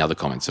 Yeah. Any other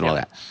comments and all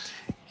that?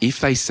 If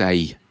they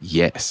say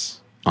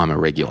yes, I'm a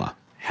regular,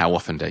 how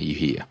often are you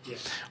here? Yeah.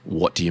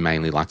 What do you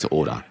mainly like to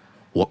order?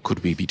 What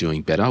could we be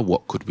doing better?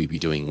 What could we be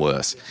doing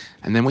worse?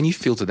 And then when you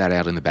filter that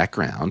out in the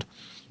background,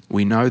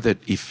 we know that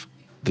if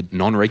the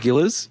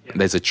non-regulars,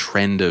 there's a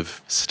trend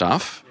of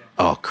stuff.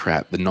 Oh,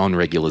 crap, the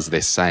non-regulars,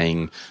 they're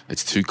saying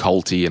it's too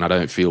colty and I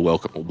don't feel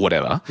welcome, or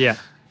whatever. Yeah.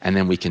 And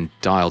then we can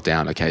dial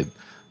down, okay,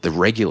 the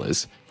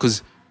regulars,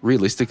 because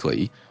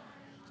realistically,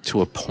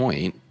 to a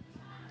point,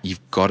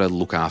 you've got to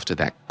look after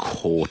that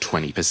core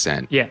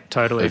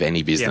 20% of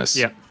any business.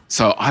 Yeah.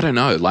 So I don't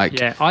know,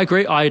 I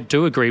agree. I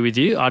do agree with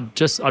you.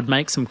 I'd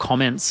make some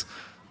comments.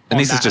 And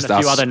this is just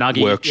us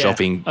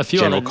workshopping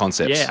general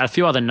concepts. Yeah, a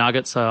few other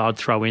nuggets I'd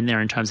throw in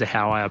there in terms of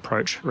how I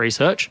approach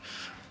research.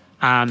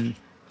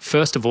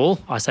 First of all,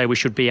 I say we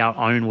should be our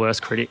own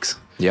worst critics.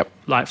 Yep.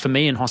 Like for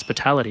me in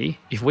hospitality,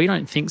 if we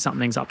don't think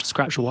something's up to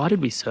scratch, why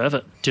did we serve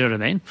it? Do you know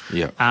what I mean?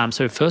 Yeah.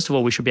 So first of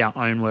all, we should be our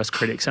own worst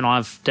critics. And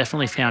I've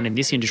definitely found in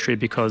this industry,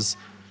 because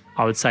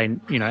I would say,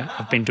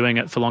 I've been doing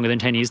it for longer than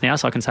 10 years now,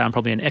 so I can say I'm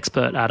probably an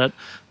expert at it.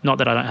 Not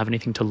that I don't have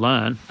anything to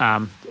learn,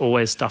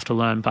 always stuff to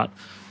learn, but,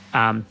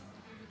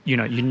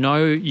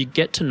 you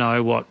get to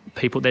know what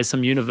people, there's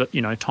some,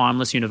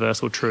 timeless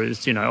universal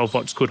truths, of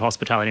what's good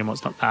hospitality and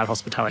what's not bad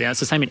hospitality. And it's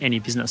the same in any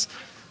business.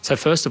 So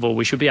first of all,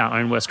 we should be our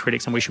own worst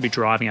critics and we should be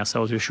driving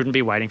ourselves. We shouldn't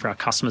be waiting for our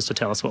customers to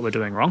tell us what we're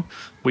doing wrong.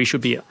 We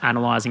should be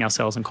analysing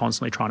ourselves and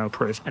constantly trying to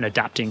improve and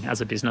adapting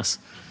as a business.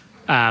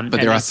 But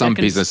there are some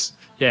business...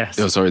 Yes.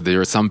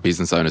 There are some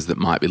business owners that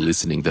might be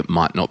listening that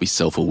might not be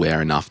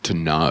self-aware enough to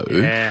know.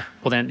 Yeah.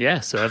 Well,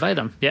 then, survey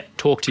them. Yeah.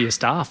 Talk to your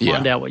staff.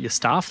 Find out what your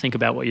staff think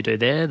about what you do.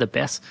 They're the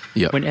best.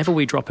 Yeah. Whenever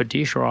we drop a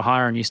dish or I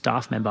hire a new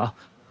staff member,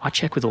 I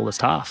check with all the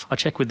staff. I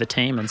check with the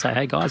team and say,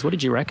 hey, guys, what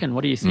did you reckon?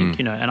 What do you think?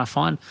 And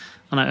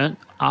I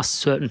ask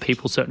certain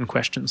people certain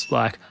questions.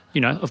 Like,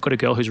 I've got a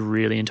girl who's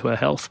really into her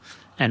health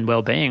and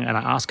well-being, and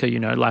I ask her,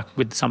 like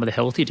with some of the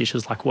healthy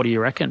dishes, like, what do you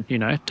reckon?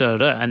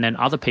 And then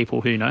other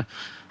people who,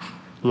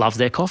 love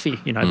their coffee,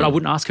 but I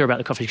wouldn't ask her about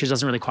the coffee because she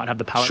doesn't really quite have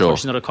the palate for it.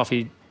 She's not a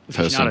coffee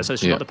aficionado, so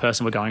she's not the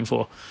person we're going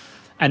for.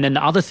 And then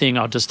the other thing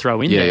I'll just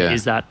throw in there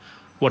is that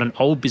what an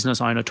old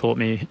business owner taught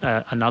me,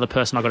 another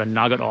person I got a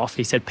nugget off,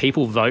 he said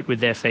people vote with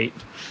their feet.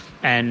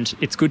 And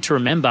it's good to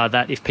remember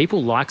that if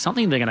people like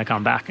something, they're going to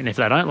come back. And if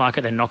they don't like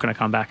it, they're not going to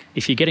come back.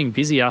 If you're getting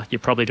busier, you're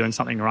probably doing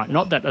something right.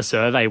 Not that a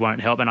survey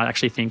won't help, and I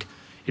actually think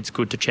it's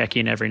good to check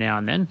in every now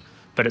and then,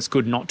 but it's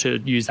good not to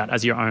use that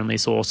as your only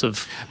source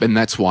of... And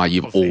that's why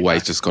you've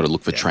always just got to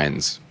look for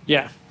trends.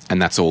 Yeah.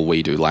 And that's all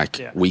we do.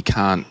 We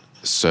can't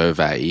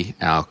survey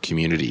our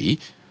community,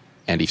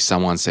 and if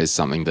someone says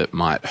something that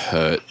might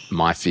hurt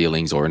my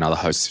feelings or another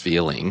host's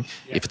feeling,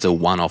 if it's a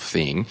one-off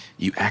thing,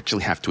 you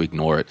actually have to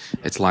ignore it.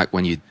 It's like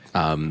when you're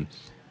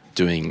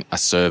doing a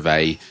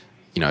survey,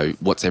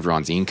 what's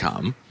everyone's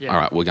income? All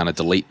right, we're going to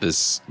delete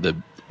the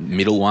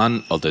middle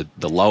one or the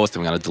lowest,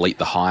 and we're going to delete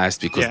the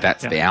highest because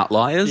that's the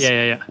outliers.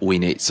 We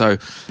need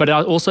But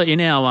also in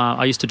our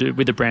I used to do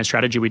with the brand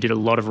strategy, we did a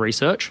lot of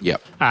research.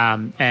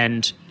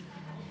 And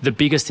the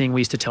biggest thing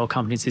we used to tell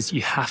companies is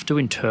you have to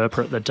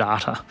interpret the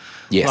data.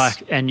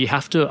 Yes. And you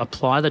have to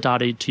apply the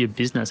data to your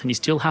business, and you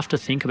still have to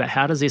think about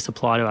how does this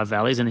apply to our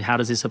values and how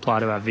does this apply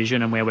to our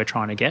vision and where we're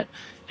trying to get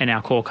and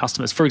our core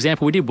customers. For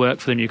example, we did work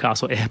for the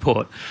Newcastle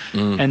Airport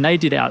and they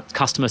did our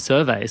customer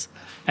surveys,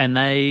 and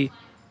they,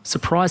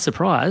 surprise,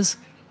 surprise,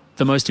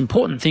 the most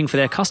important thing for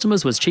their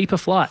customers was cheaper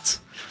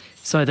flights.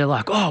 So they're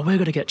like, oh, we're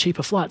going to get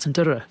cheaper flights and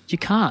da-da-da. You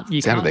can't.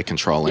 It's out of their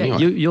control anyway.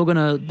 You're going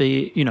to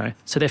be,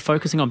 so they're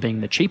focusing on being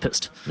the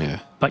cheapest.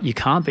 Yeah. But you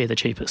can't be the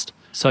cheapest.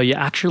 So you're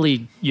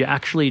actually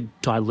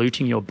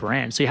diluting your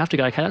brand. So you have to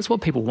go, okay, that's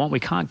what people want.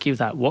 We can't give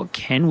that. What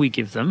can we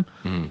give them?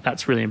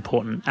 That's really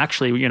important.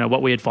 Actually,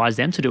 what we advise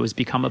them to do is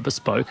become a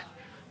bespoke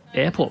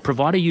airport.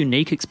 Provide a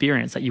unique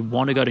experience that you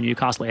want to go to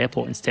Newcastle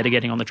Airport instead of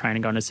getting on the train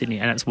and going to Sydney,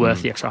 and it's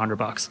worth the extra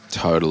 $100.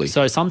 Totally.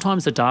 So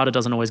sometimes the data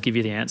doesn't always give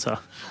you the answer.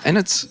 And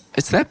it's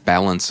that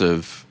balance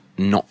of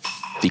not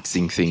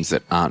fixing things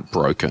that aren't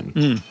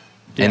broken.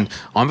 And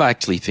I'm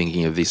actually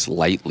thinking of this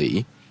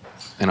lately,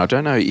 and I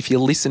don't know if you're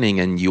listening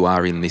and you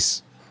are in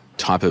this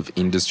type of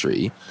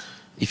industry,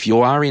 if you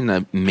are in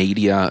a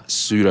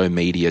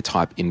pseudo-media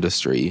type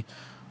industry,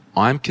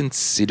 I'm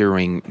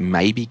considering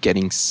maybe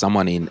getting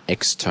someone in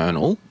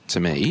external to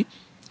me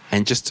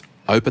and just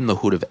open the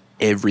hood of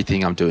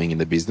everything I'm doing in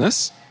the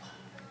business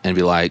and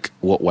be like,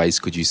 what ways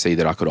could you see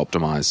that I could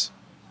optimize?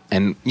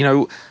 And,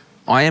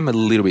 I am a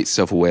little bit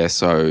self-aware,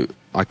 so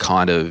I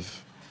kind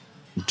of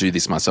do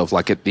this myself.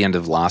 Like at the end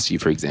of last year,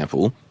 for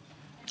example,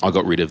 I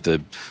got rid of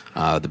the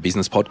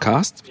business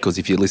podcast because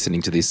if you're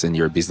listening to this and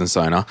you're a business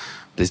owner,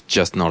 there's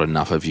just not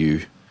enough of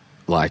you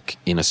like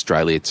in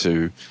Australia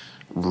to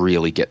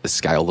really get the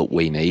scale that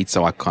we need.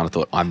 So I kind of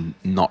thought I'm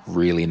not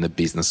really in the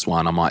business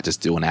one. I might just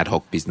do an ad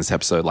hoc business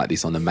episode like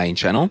this on the main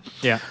channel.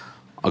 Yeah.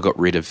 I got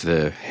rid of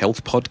the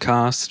health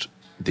podcast,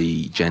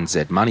 the Gen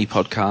Z Money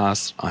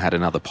podcast. I had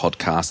another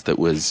podcast that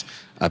was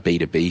a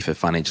B2B for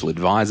financial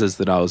advisors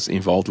that I was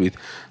involved with.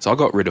 So I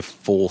got rid of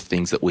 4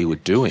 things that we were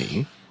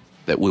doing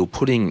that we were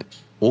putting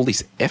all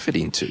this effort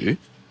into,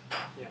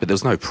 but there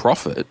was no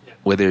profit.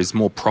 Where there's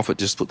more profit,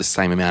 just put the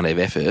same amount of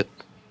effort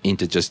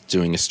into just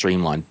doing a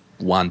streamlined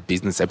one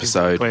business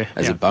episode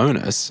as a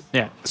bonus.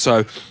 Yeah.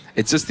 So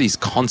it's just these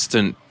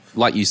constant,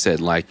 like you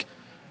said, like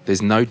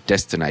there's no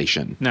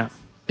destination. No.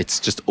 It's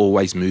just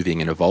always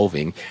moving and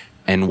evolving.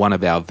 And one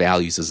of our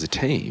values as a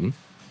team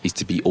is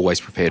to be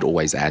always prepared,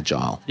 always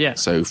agile. Yeah.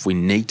 So if we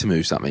need to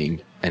move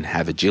something and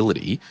have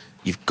agility,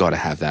 you've got to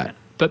have that.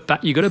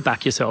 But you got to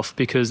back yourself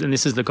because, and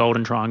this is the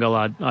golden triangle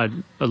I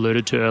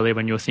alluded to earlier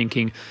when you were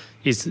thinking,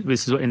 this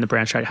is in the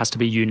brand strategy, it has to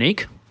be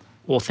unique,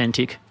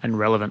 authentic, and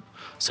relevant.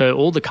 So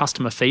all the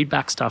customer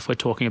feedback stuff we're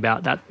talking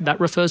about, that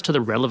refers to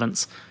the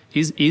relevance.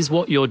 Is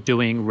what you're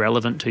doing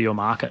relevant to your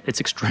market?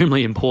 It's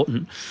extremely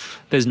important.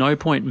 There's no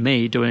point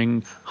me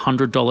doing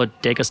 $100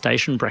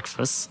 degustation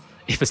breakfasts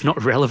if it's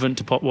not relevant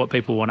to what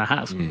people want to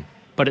have.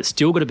 But it's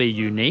still got to be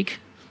unique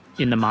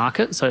in the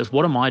market. So it's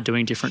what am I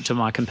doing different to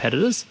my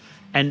competitors?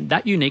 And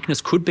that uniqueness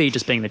could be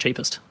just being the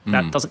cheapest.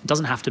 That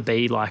doesn't have to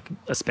be like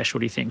a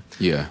specialty thing.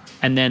 Yeah.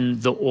 And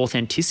then the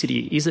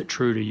authenticity, is it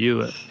true to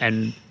you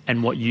and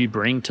what you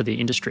bring to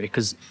the industry?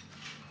 Because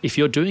if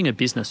you're doing a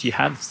business, you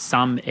have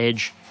some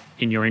edge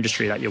in your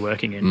industry that you're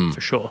working in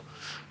for sure.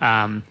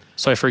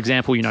 So for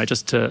example,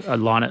 just to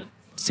align it,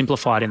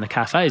 simplify it in the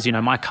cafes,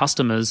 my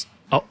customers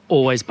are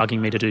always bugging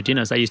me to do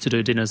dinners. They used to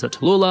do dinners at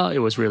Tallulah. It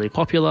was really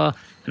popular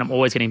and I'm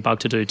always getting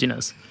bugged to do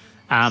dinners.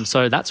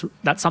 So that's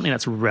something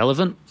that's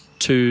relevant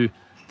to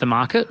the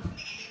market.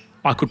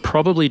 I could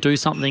probably do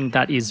something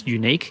that is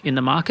unique in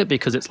the market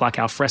because it's like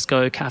al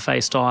fresco cafe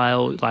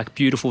style, like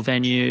beautiful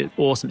venue,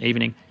 awesome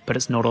evening, but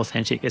it's not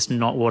authentic. It's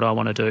not what I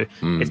want to do.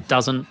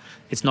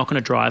 It's not going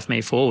to drive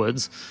me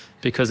forwards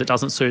because it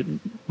doesn't suit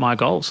my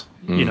goals,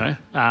 you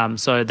know?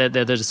 So they're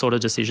the sort of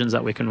decisions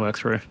that we can work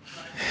through.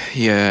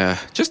 Yeah.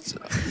 Just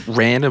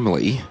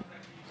randomly,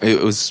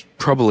 it was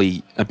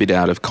probably a bit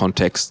out of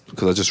context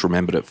because I just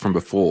remembered it from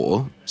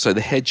before. So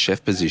the head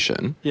chef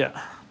position.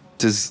 Yeah.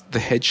 Does the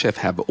head chef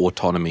have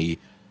autonomy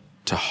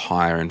to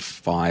hire and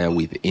fire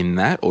within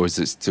that, or does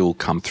it still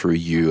come through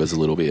you as a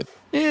little bit?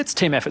 It's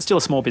team effort. Still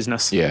a small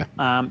business. Yeah.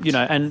 You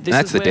know, and this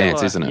that's is the where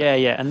dance, isn't it? Yeah,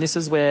 yeah. And this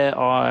is where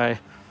I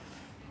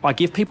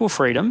give people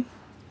freedom,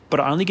 but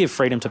I only give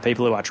freedom to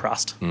people who I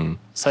trust.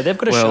 So they've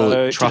got to show...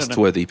 Well,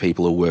 trustworthy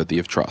people are worthy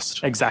of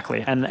trust.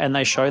 Exactly. And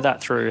they show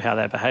that through how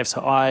they behave.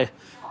 So I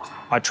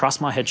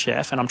trust my head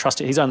chef, and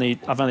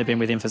I've only been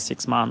with him for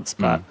 6 months,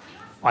 but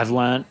I've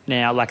learned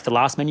now, like the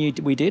last menu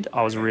we did,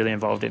 I was really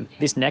involved in.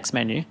 This next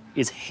menu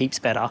is heaps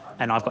better,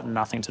 and I've got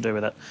nothing to do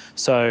with it.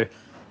 So,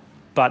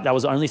 but that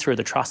was only through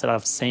the trust that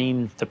I've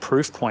seen the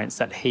proof points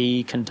that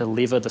he can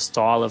deliver the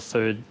style of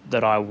food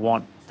that I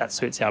want that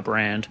suits our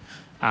brand,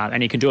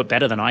 and he can do it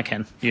better than I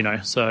can, you know.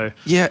 So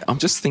yeah, I'm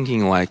just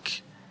thinking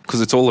like,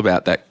 because it's all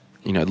about that,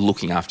 you know,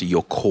 looking after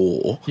your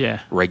core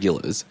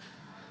regulars.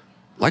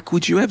 Like,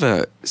 would you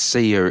ever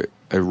see a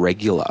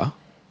regular?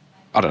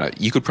 I don't know,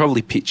 you could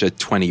probably picture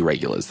 20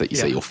 regulars that you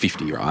see, or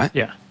 50, right?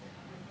 Yeah.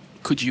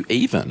 Could you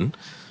even,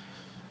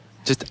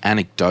 just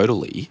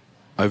anecdotally,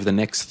 over the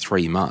next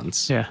 3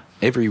 months,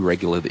 every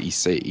regular that you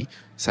see,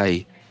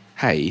 say,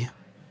 hey,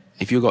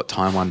 if you've got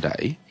time one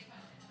day,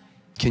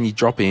 can you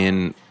drop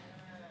in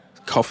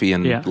coffee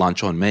and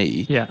lunch on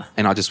me? Yeah.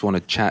 And I just want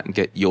to chat and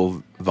get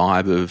your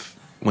vibe of...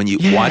 why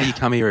do you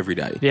come here every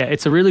day? Yeah,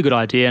 it's a really good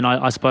idea, and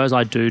I suppose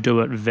I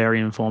do it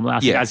very informally. I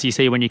think as you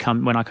see when you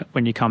come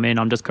in,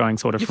 I'm just going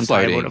sort of from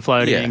table to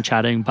floating,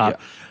 chatting, but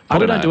I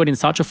don't do it in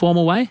such a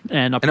formal way,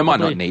 and it might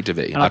not need to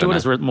be. And I do it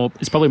as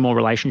it's probably more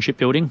relationship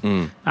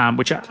building,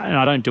 which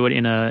I don't do it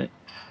in an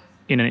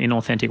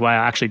inauthentic way.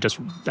 I actually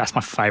that's my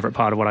favourite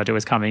part of what I do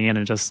is coming in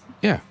and just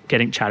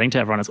chatting to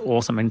everyone. It's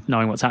awesome, and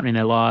knowing what's happening in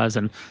their lives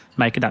and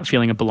making that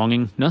feeling of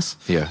belongingness.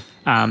 Yeah.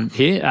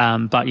 Here.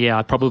 But yeah,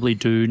 I probably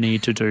do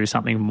need to do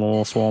something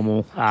more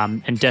formal.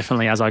 And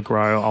definitely as I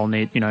grow, I'll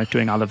need, you know,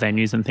 doing other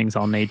venues and things,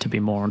 I'll need to be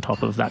more on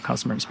top of that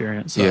customer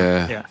experience. So,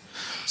 yeah.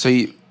 So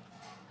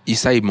you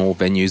say more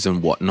venues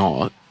and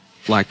whatnot,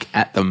 like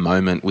at the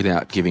moment,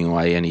 without giving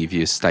away any of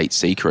your state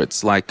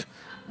secrets, like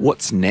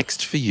what's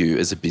next for you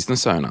as a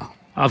business owner?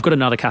 I've got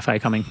another cafe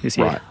coming this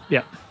year. Right.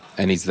 Yeah.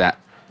 And is that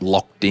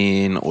locked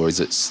in, or is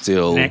it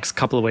still... Next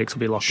couple of weeks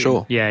will be locked in.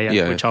 Sure.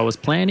 Yeah. Which I was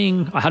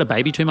planning. I had a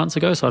baby 2 months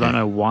ago, so I don't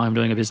know why I'm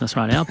doing a business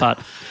right now. But,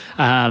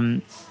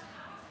 I'm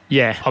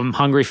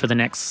hungry for the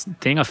next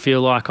thing. I feel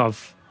like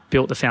I've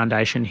built the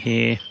foundation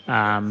here,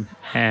 and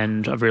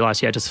I've realised,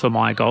 just for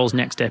my goals,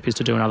 next step is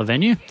to do another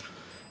venue.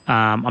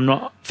 I'm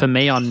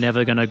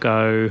never going to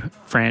go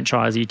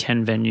franchisee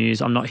 10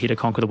 venues. I'm not here to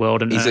conquer the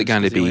world. And is it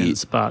going to be,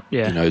 but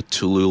you know,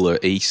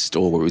 Tallulah East,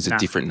 or is it a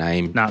different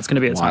name? No, it's going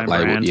to be its own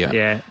label, brand.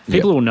 Yeah.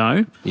 People will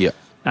know. Yeah.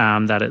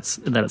 That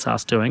it's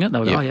us doing it.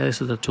 They'll go,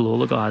 this is the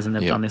Tallulah guys, and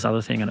they've done this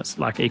other thing, and it's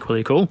like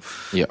equally cool.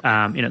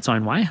 Yeah. In its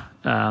own way.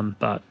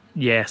 But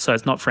yeah, so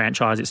it's not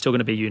franchise. It's still going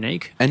to be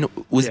unique. And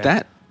was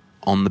that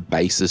on the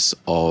basis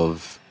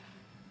of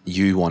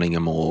you wanting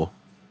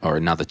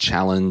another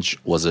challenge?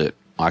 Was it,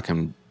 I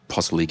can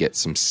possibly get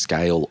some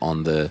scale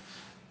on the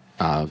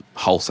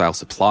wholesale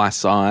supply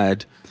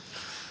side?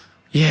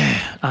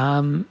 Yeah.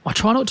 I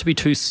try not to be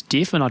too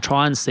stiff, and I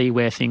try and see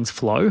where things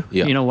flow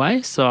in a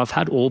way. So I've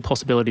had all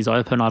possibilities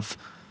open. I've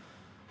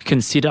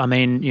considered,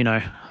 you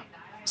know,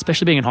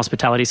 especially being in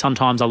hospitality,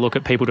 sometimes I look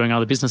at people doing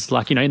other businesses,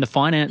 like, you know, in the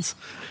finance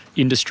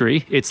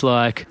industry, it's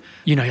like,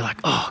 you know, you're like,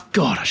 oh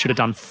God, I should have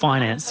done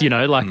finance, you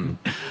know, like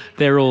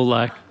they're all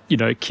like, you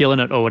know, killing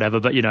it or whatever.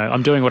 But, you know,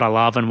 I'm doing what I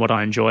love and what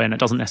I enjoy, and it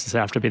doesn't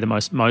necessarily have to be the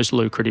most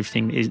lucrative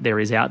thing there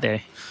is out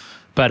there.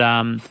 But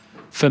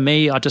for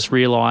me, I just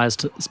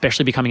realised,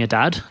 especially becoming a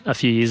dad a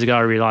few years ago,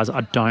 I realised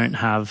I don't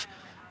have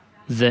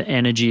the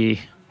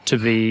energy to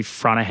be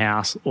front of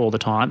house all the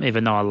time,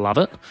 even though I love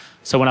it.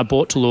 So when I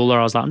bought Tallulah,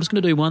 I was like, I'm just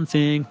going to do one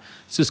thing.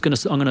 I'm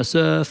going to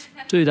surf,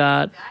 do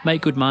that,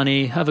 make good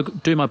money,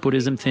 do my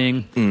Buddhism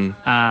thing,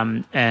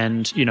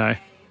 and, you know,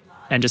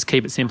 and just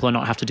keep it simple and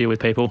not have to deal with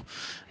people,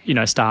 you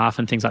know, staff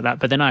and things like that.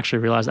 But then I actually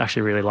realised I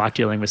actually really like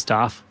dealing with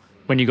staff.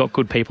 When you got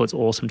good people, it's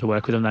awesome to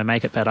work with them. They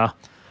make it better.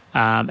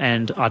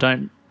 And I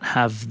don't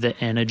have the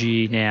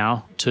energy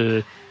now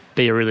to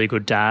be a really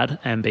good dad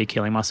and be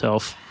killing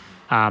myself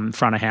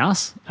front of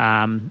house.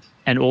 And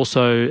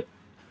also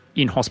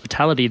in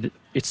hospitality,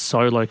 it's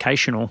so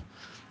locational.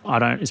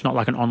 It's not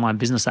like an online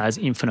business that has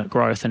infinite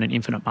growth and an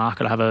infinite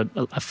market. I have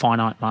a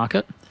finite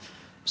market.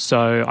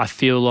 So I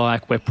feel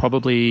like we're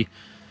probably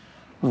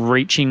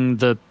reaching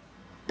the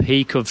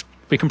peak of,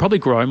 we can probably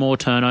grow more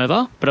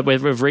turnover, but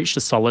we've reached a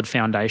solid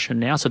foundation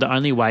now. So the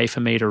only way for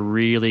me to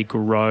really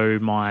grow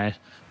my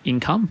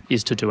income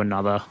is to do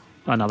another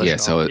another Yeah,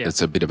 shop. so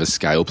it's a bit of a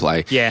scale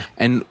play. Yeah.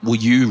 And will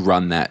you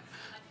run that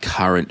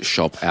current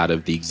shop out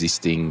of the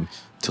existing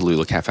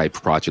Tallulah Cafe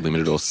Proprietary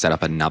Limited or set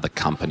up another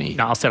company?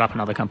 No, I'll set up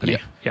another company.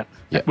 Yeah.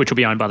 Which will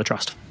be owned by the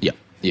trust. Yeah.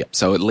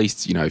 So at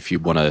least, if you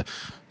want to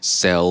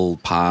sell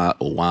part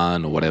or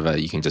one or whatever,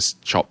 you can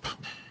just chop,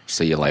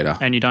 see you later.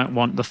 And you don't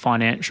want the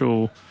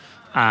financial...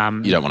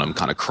 you don't want them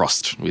kind of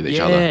crossed with each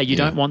other. Yeah, you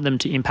don't want them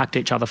to impact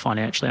each other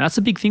financially. And that's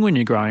a big thing when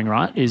you're growing,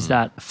 right? Is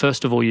that,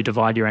 first of all, you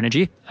divide your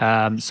energy.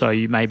 So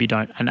you maybe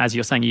don't, and as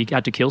you're saying, you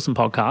had to kill some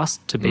podcasts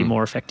to be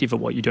more effective at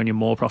what you're doing. You're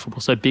more profitable.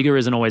 So bigger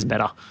isn't always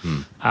better.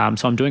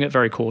 So I'm doing it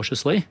very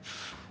cautiously.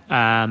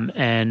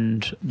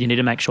 And you need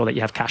to make sure that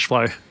you have cash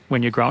flow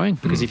when you're growing,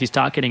 because if you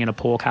start getting in a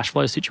poor cash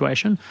flow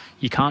situation,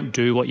 you can't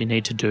do what you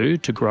need to do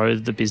to grow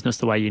the business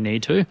the way you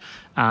need to.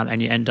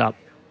 And you end up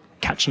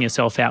catching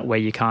yourself out where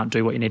you can't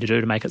do what you need to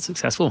do to make it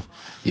successful.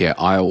 Yeah,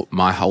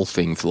 my whole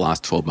thing for the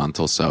last 12 months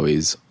or so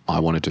is I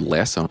want to do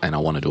less and I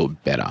want to do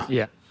it better.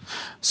 Yeah.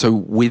 So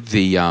with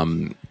the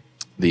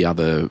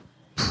other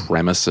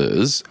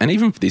premises, and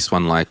even for this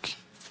one, like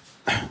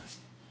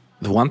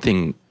the one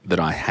thing that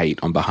I hate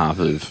on behalf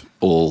of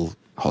all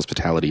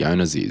hospitality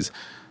owners is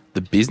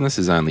the business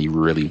is only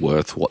really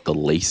worth what the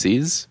lease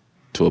is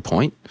to a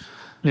point.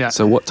 Yeah.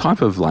 So what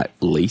type of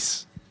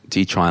lease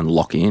do you try and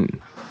lock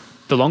in?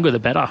 The longer the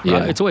better. Right?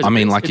 Yeah. It's always.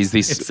 Is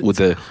this would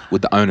the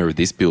owner of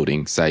this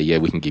building say, yeah,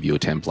 we can give you a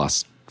 10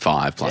 plus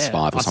 5 plus 5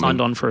 or something? I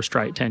signed on for a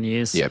straight 10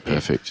 years. Yeah,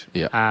 perfect.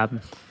 Yeah.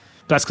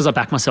 That's because I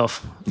back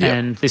myself. Yeah.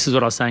 And this is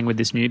what I was saying with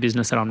this new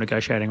business that I'm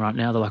negotiating right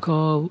now. They're like,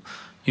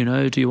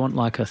 do you want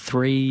like a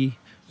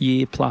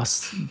 3-year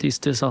plus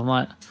this? I'm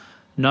like,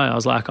 no. I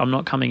was like, I'm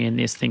not coming in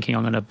this thinking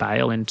I'm going to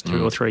bail in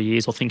 2 or 3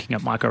 years or thinking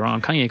it might go wrong.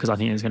 I'm coming here because I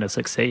think it's going to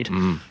succeed.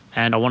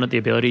 And I wanted the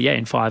ability,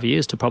 in 5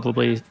 years to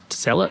probably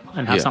sell it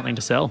and have something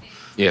to sell.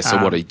 Yeah,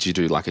 so what did you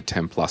do, like a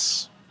 10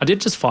 plus? I did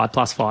just 5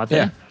 plus 5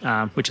 there,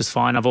 which is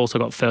fine. I've also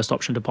got first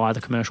option to buy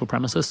the commercial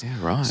premises. Yeah,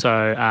 right. So,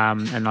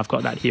 and I've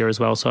got that here as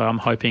well. So I'm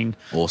hoping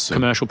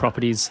commercial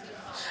properties...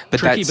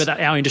 But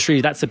our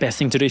industry, that's the best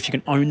thing to do. If you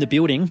can own the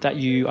building that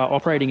you are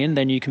operating in,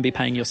 then you can be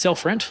paying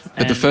yourself rent.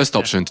 But the first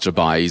option to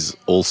buy is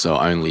also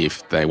only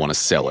if they want to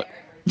sell it.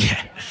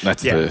 Yeah.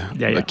 That's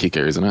the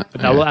kicker, isn't it?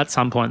 But at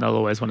some point, they'll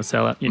always want to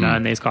sell it,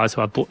 and these guys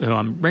who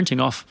I'm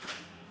renting off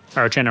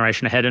are a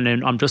generation ahead,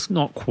 and I'm just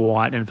not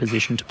quite in a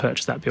position to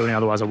purchase that building.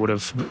 Otherwise, I would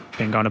have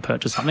been going to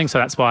purchase something. So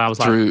that's why I was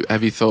Drew,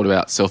 have you thought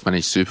about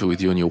self-managed super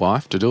with you and your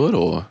wife to do it,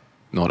 or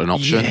not an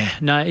option? Yeah,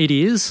 no, it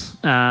is.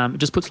 It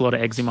just puts a lot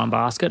of eggs in one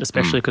basket,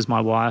 especially because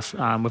my wife,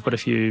 we've got a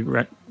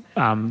few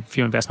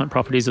investment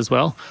properties as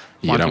well.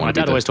 One thing my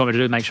dad always taught me to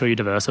do, make sure you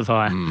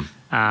diversify.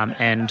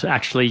 And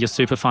actually your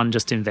super fund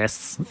just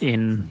invests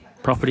in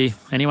property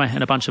anyway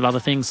and a bunch of other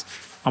things.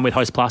 I'm with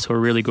Host Plus, who are a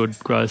really good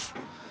growth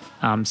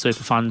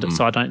super fund.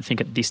 So I don't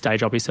think at this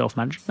stage I'll be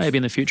self-managed. Maybe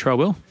in the future I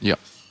will. Yeah.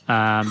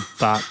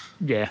 But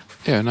yeah.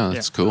 Yeah, no,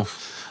 that's cool.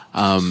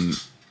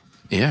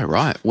 Yeah,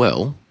 right.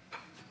 Well,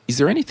 is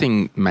there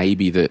anything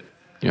maybe that,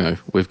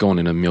 we've gone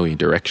in a million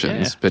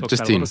directions, but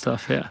just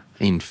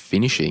in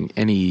finishing,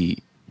 any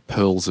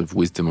pearls of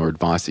wisdom or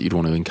advice that you'd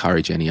want to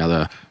encourage any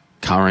other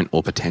current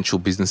or potential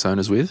business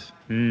owners with?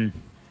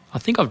 I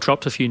think I've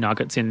dropped a few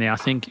nuggets in there. I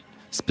think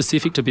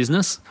specific to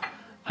business,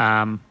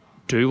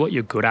 do what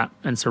you're good at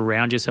and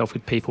surround yourself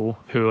with people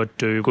who are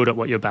good at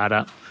what you're bad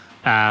at.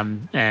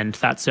 And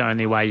that's the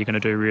only way you're going to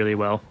do really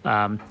well.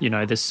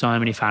 There's so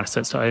many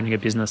facets to owning a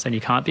business, and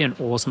you can't be an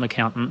awesome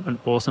accountant, an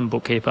awesome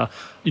bookkeeper.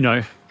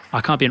 I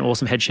can't be an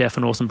awesome head chef,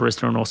 an awesome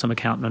barista, an awesome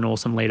accountant, an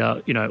awesome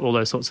leader, all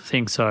those sorts of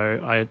things.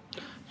 So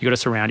you got to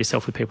surround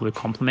yourself with people who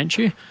complement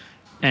you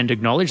and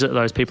acknowledge that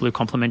those people who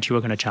complement you are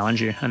going to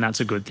challenge you, and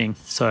that's a good thing.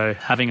 So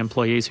having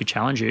employees who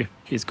challenge you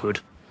is good.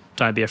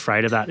 Don't be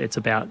afraid of that. It's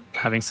about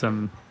having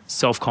some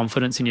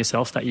self-confidence in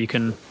yourself that you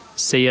can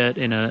see it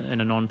in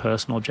a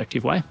non-personal,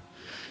 objective way.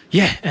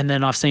 Yeah, and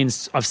then I've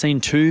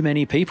seen too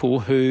many people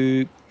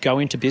who go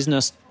into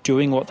business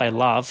doing what they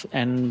love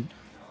and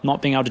not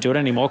being able to do it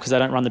anymore because they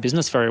don't run the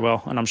business very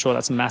well. And I'm sure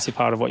that's a massive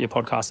part of what your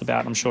podcast's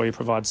about. I'm sure you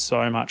provide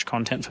so much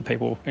content for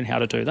people in how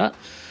to do that.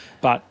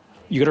 But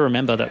you got to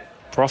remember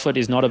that profit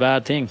is not a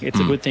bad thing.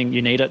 It's a good thing.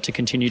 You need it to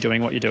continue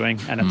doing what you're doing,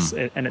 and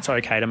it's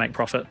okay to make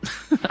profit.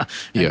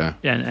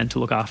 and to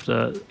look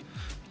after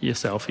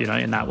yourself,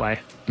 in that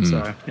way.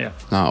 So yeah.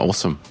 Oh,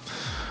 awesome.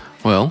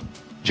 Well,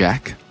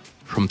 Jack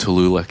from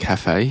Tallulah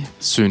Cafe,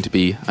 soon to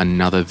be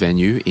another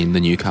venue in the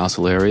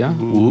Newcastle area.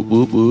 Whoop,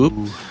 whoop,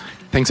 whoop.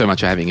 Thanks so much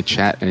for having a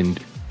chat and,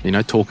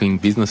 talking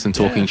business and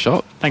talking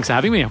shop. Thanks for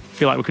having me. I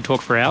feel like we could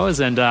talk for hours.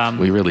 And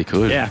we really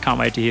could. Yeah, I can't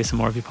wait to hear some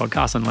more of your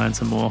podcast and learn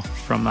some more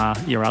from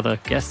your other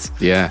guests.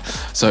 Yeah.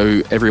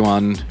 So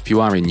everyone, if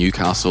you are in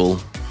Newcastle,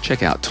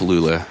 check out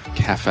Tallulah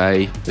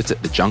Cafe. It's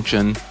at the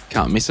Junction.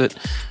 Can't miss it.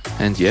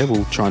 And yeah,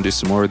 we'll try and do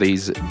some more of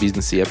these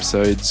businessy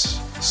episodes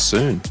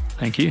soon.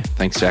 Thank you.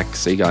 Thanks, Jack.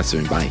 See you guys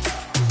soon. Bye.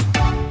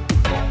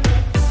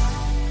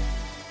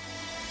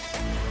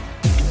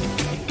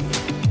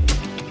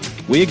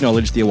 We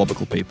acknowledge the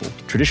Awabakal people,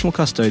 traditional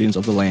custodians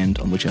of the land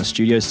on which our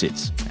studio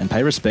sits, and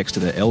pay respects to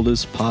their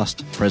elders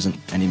past, present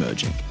and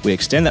emerging. We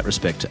extend that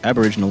respect to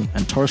Aboriginal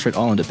and Torres Strait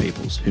Islander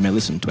peoples who may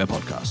listen to our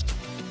podcast.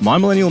 My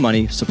Millennial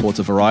Money supports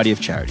a variety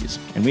of charities,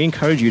 and we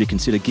encourage you to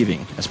consider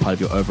giving as part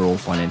of your overall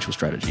financial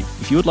strategy.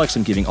 If you would like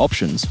some giving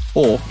options,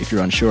 or if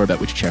you're unsure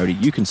about which charity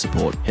you can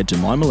support, head to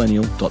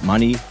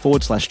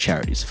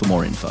mymillennial.money/charities for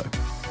more info.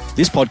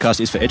 This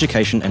podcast is for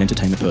education and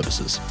entertainment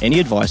purposes. Any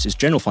advice is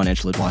general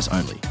financial advice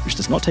only, which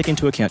does not take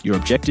into account your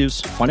objectives,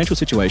 financial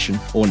situation,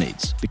 or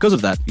needs. Because of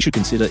that, you should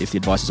consider if the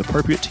advice is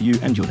appropriate to you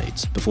and your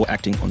needs before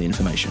acting on the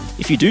information.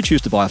 If you do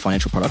choose to buy a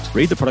financial product,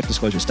 read the product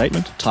disclosure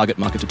statement, target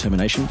market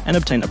determination, and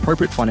obtain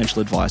appropriate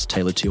financial advice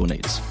tailored to your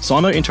needs.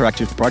 Simo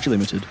Interactive Proprietary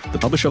Limited, the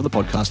publisher of the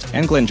podcast,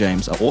 and Glenn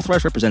James are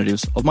authorised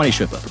representatives of Money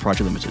Sherpa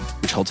Proprietary Limited,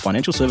 which holds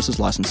financial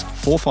services license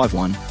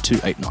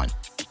 451289.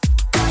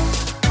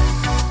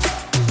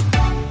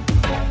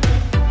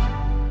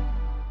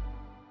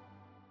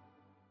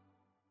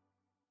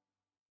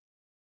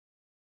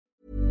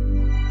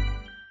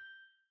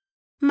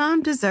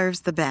 Mom deserves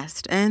the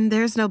best, and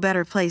there's no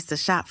better place to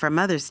shop for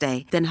Mother's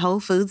Day than Whole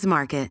Foods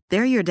Market.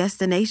 They're your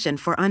destination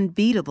for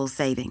unbeatable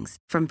savings,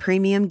 from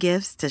premium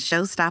gifts to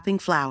show-stopping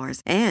flowers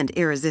and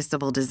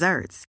irresistible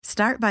desserts.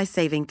 Start by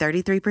saving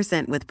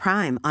 33% with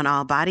Prime on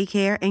all body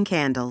care and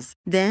candles.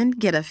 Then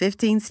get a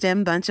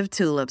 15-stem bunch of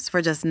tulips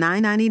for just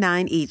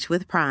 $9.99 each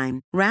with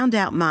Prime. Round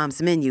out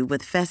Mom's menu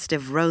with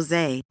festive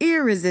rosé,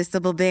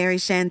 irresistible berry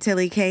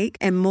chantilly cake,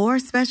 and more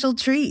special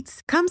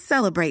treats. Come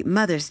celebrate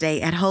Mother's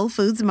Day at Whole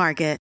Foods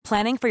Market.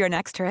 Planning for your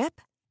next trip?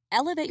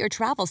 Elevate your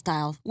travel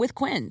style with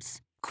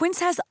Quince.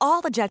 Quince has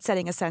all the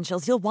jet-setting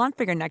essentials you'll want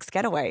for your next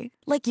getaway,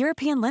 like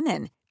European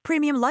linen,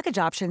 premium luggage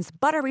options,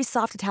 buttery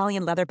soft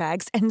Italian leather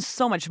bags, and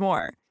so much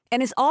more.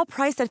 And is all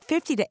priced at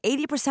 50 to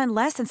 80%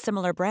 less than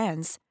similar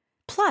brands.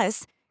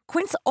 Plus,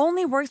 Quince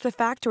only works with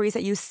factories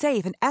that use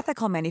safe and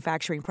ethical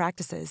manufacturing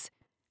practices.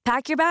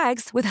 Pack your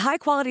bags with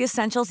high-quality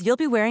essentials you'll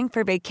be wearing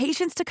for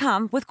vacations to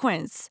come with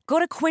Quince. Go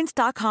to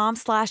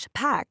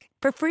quince.com/pack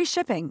for free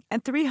shipping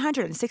and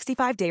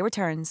 365-day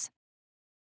returns.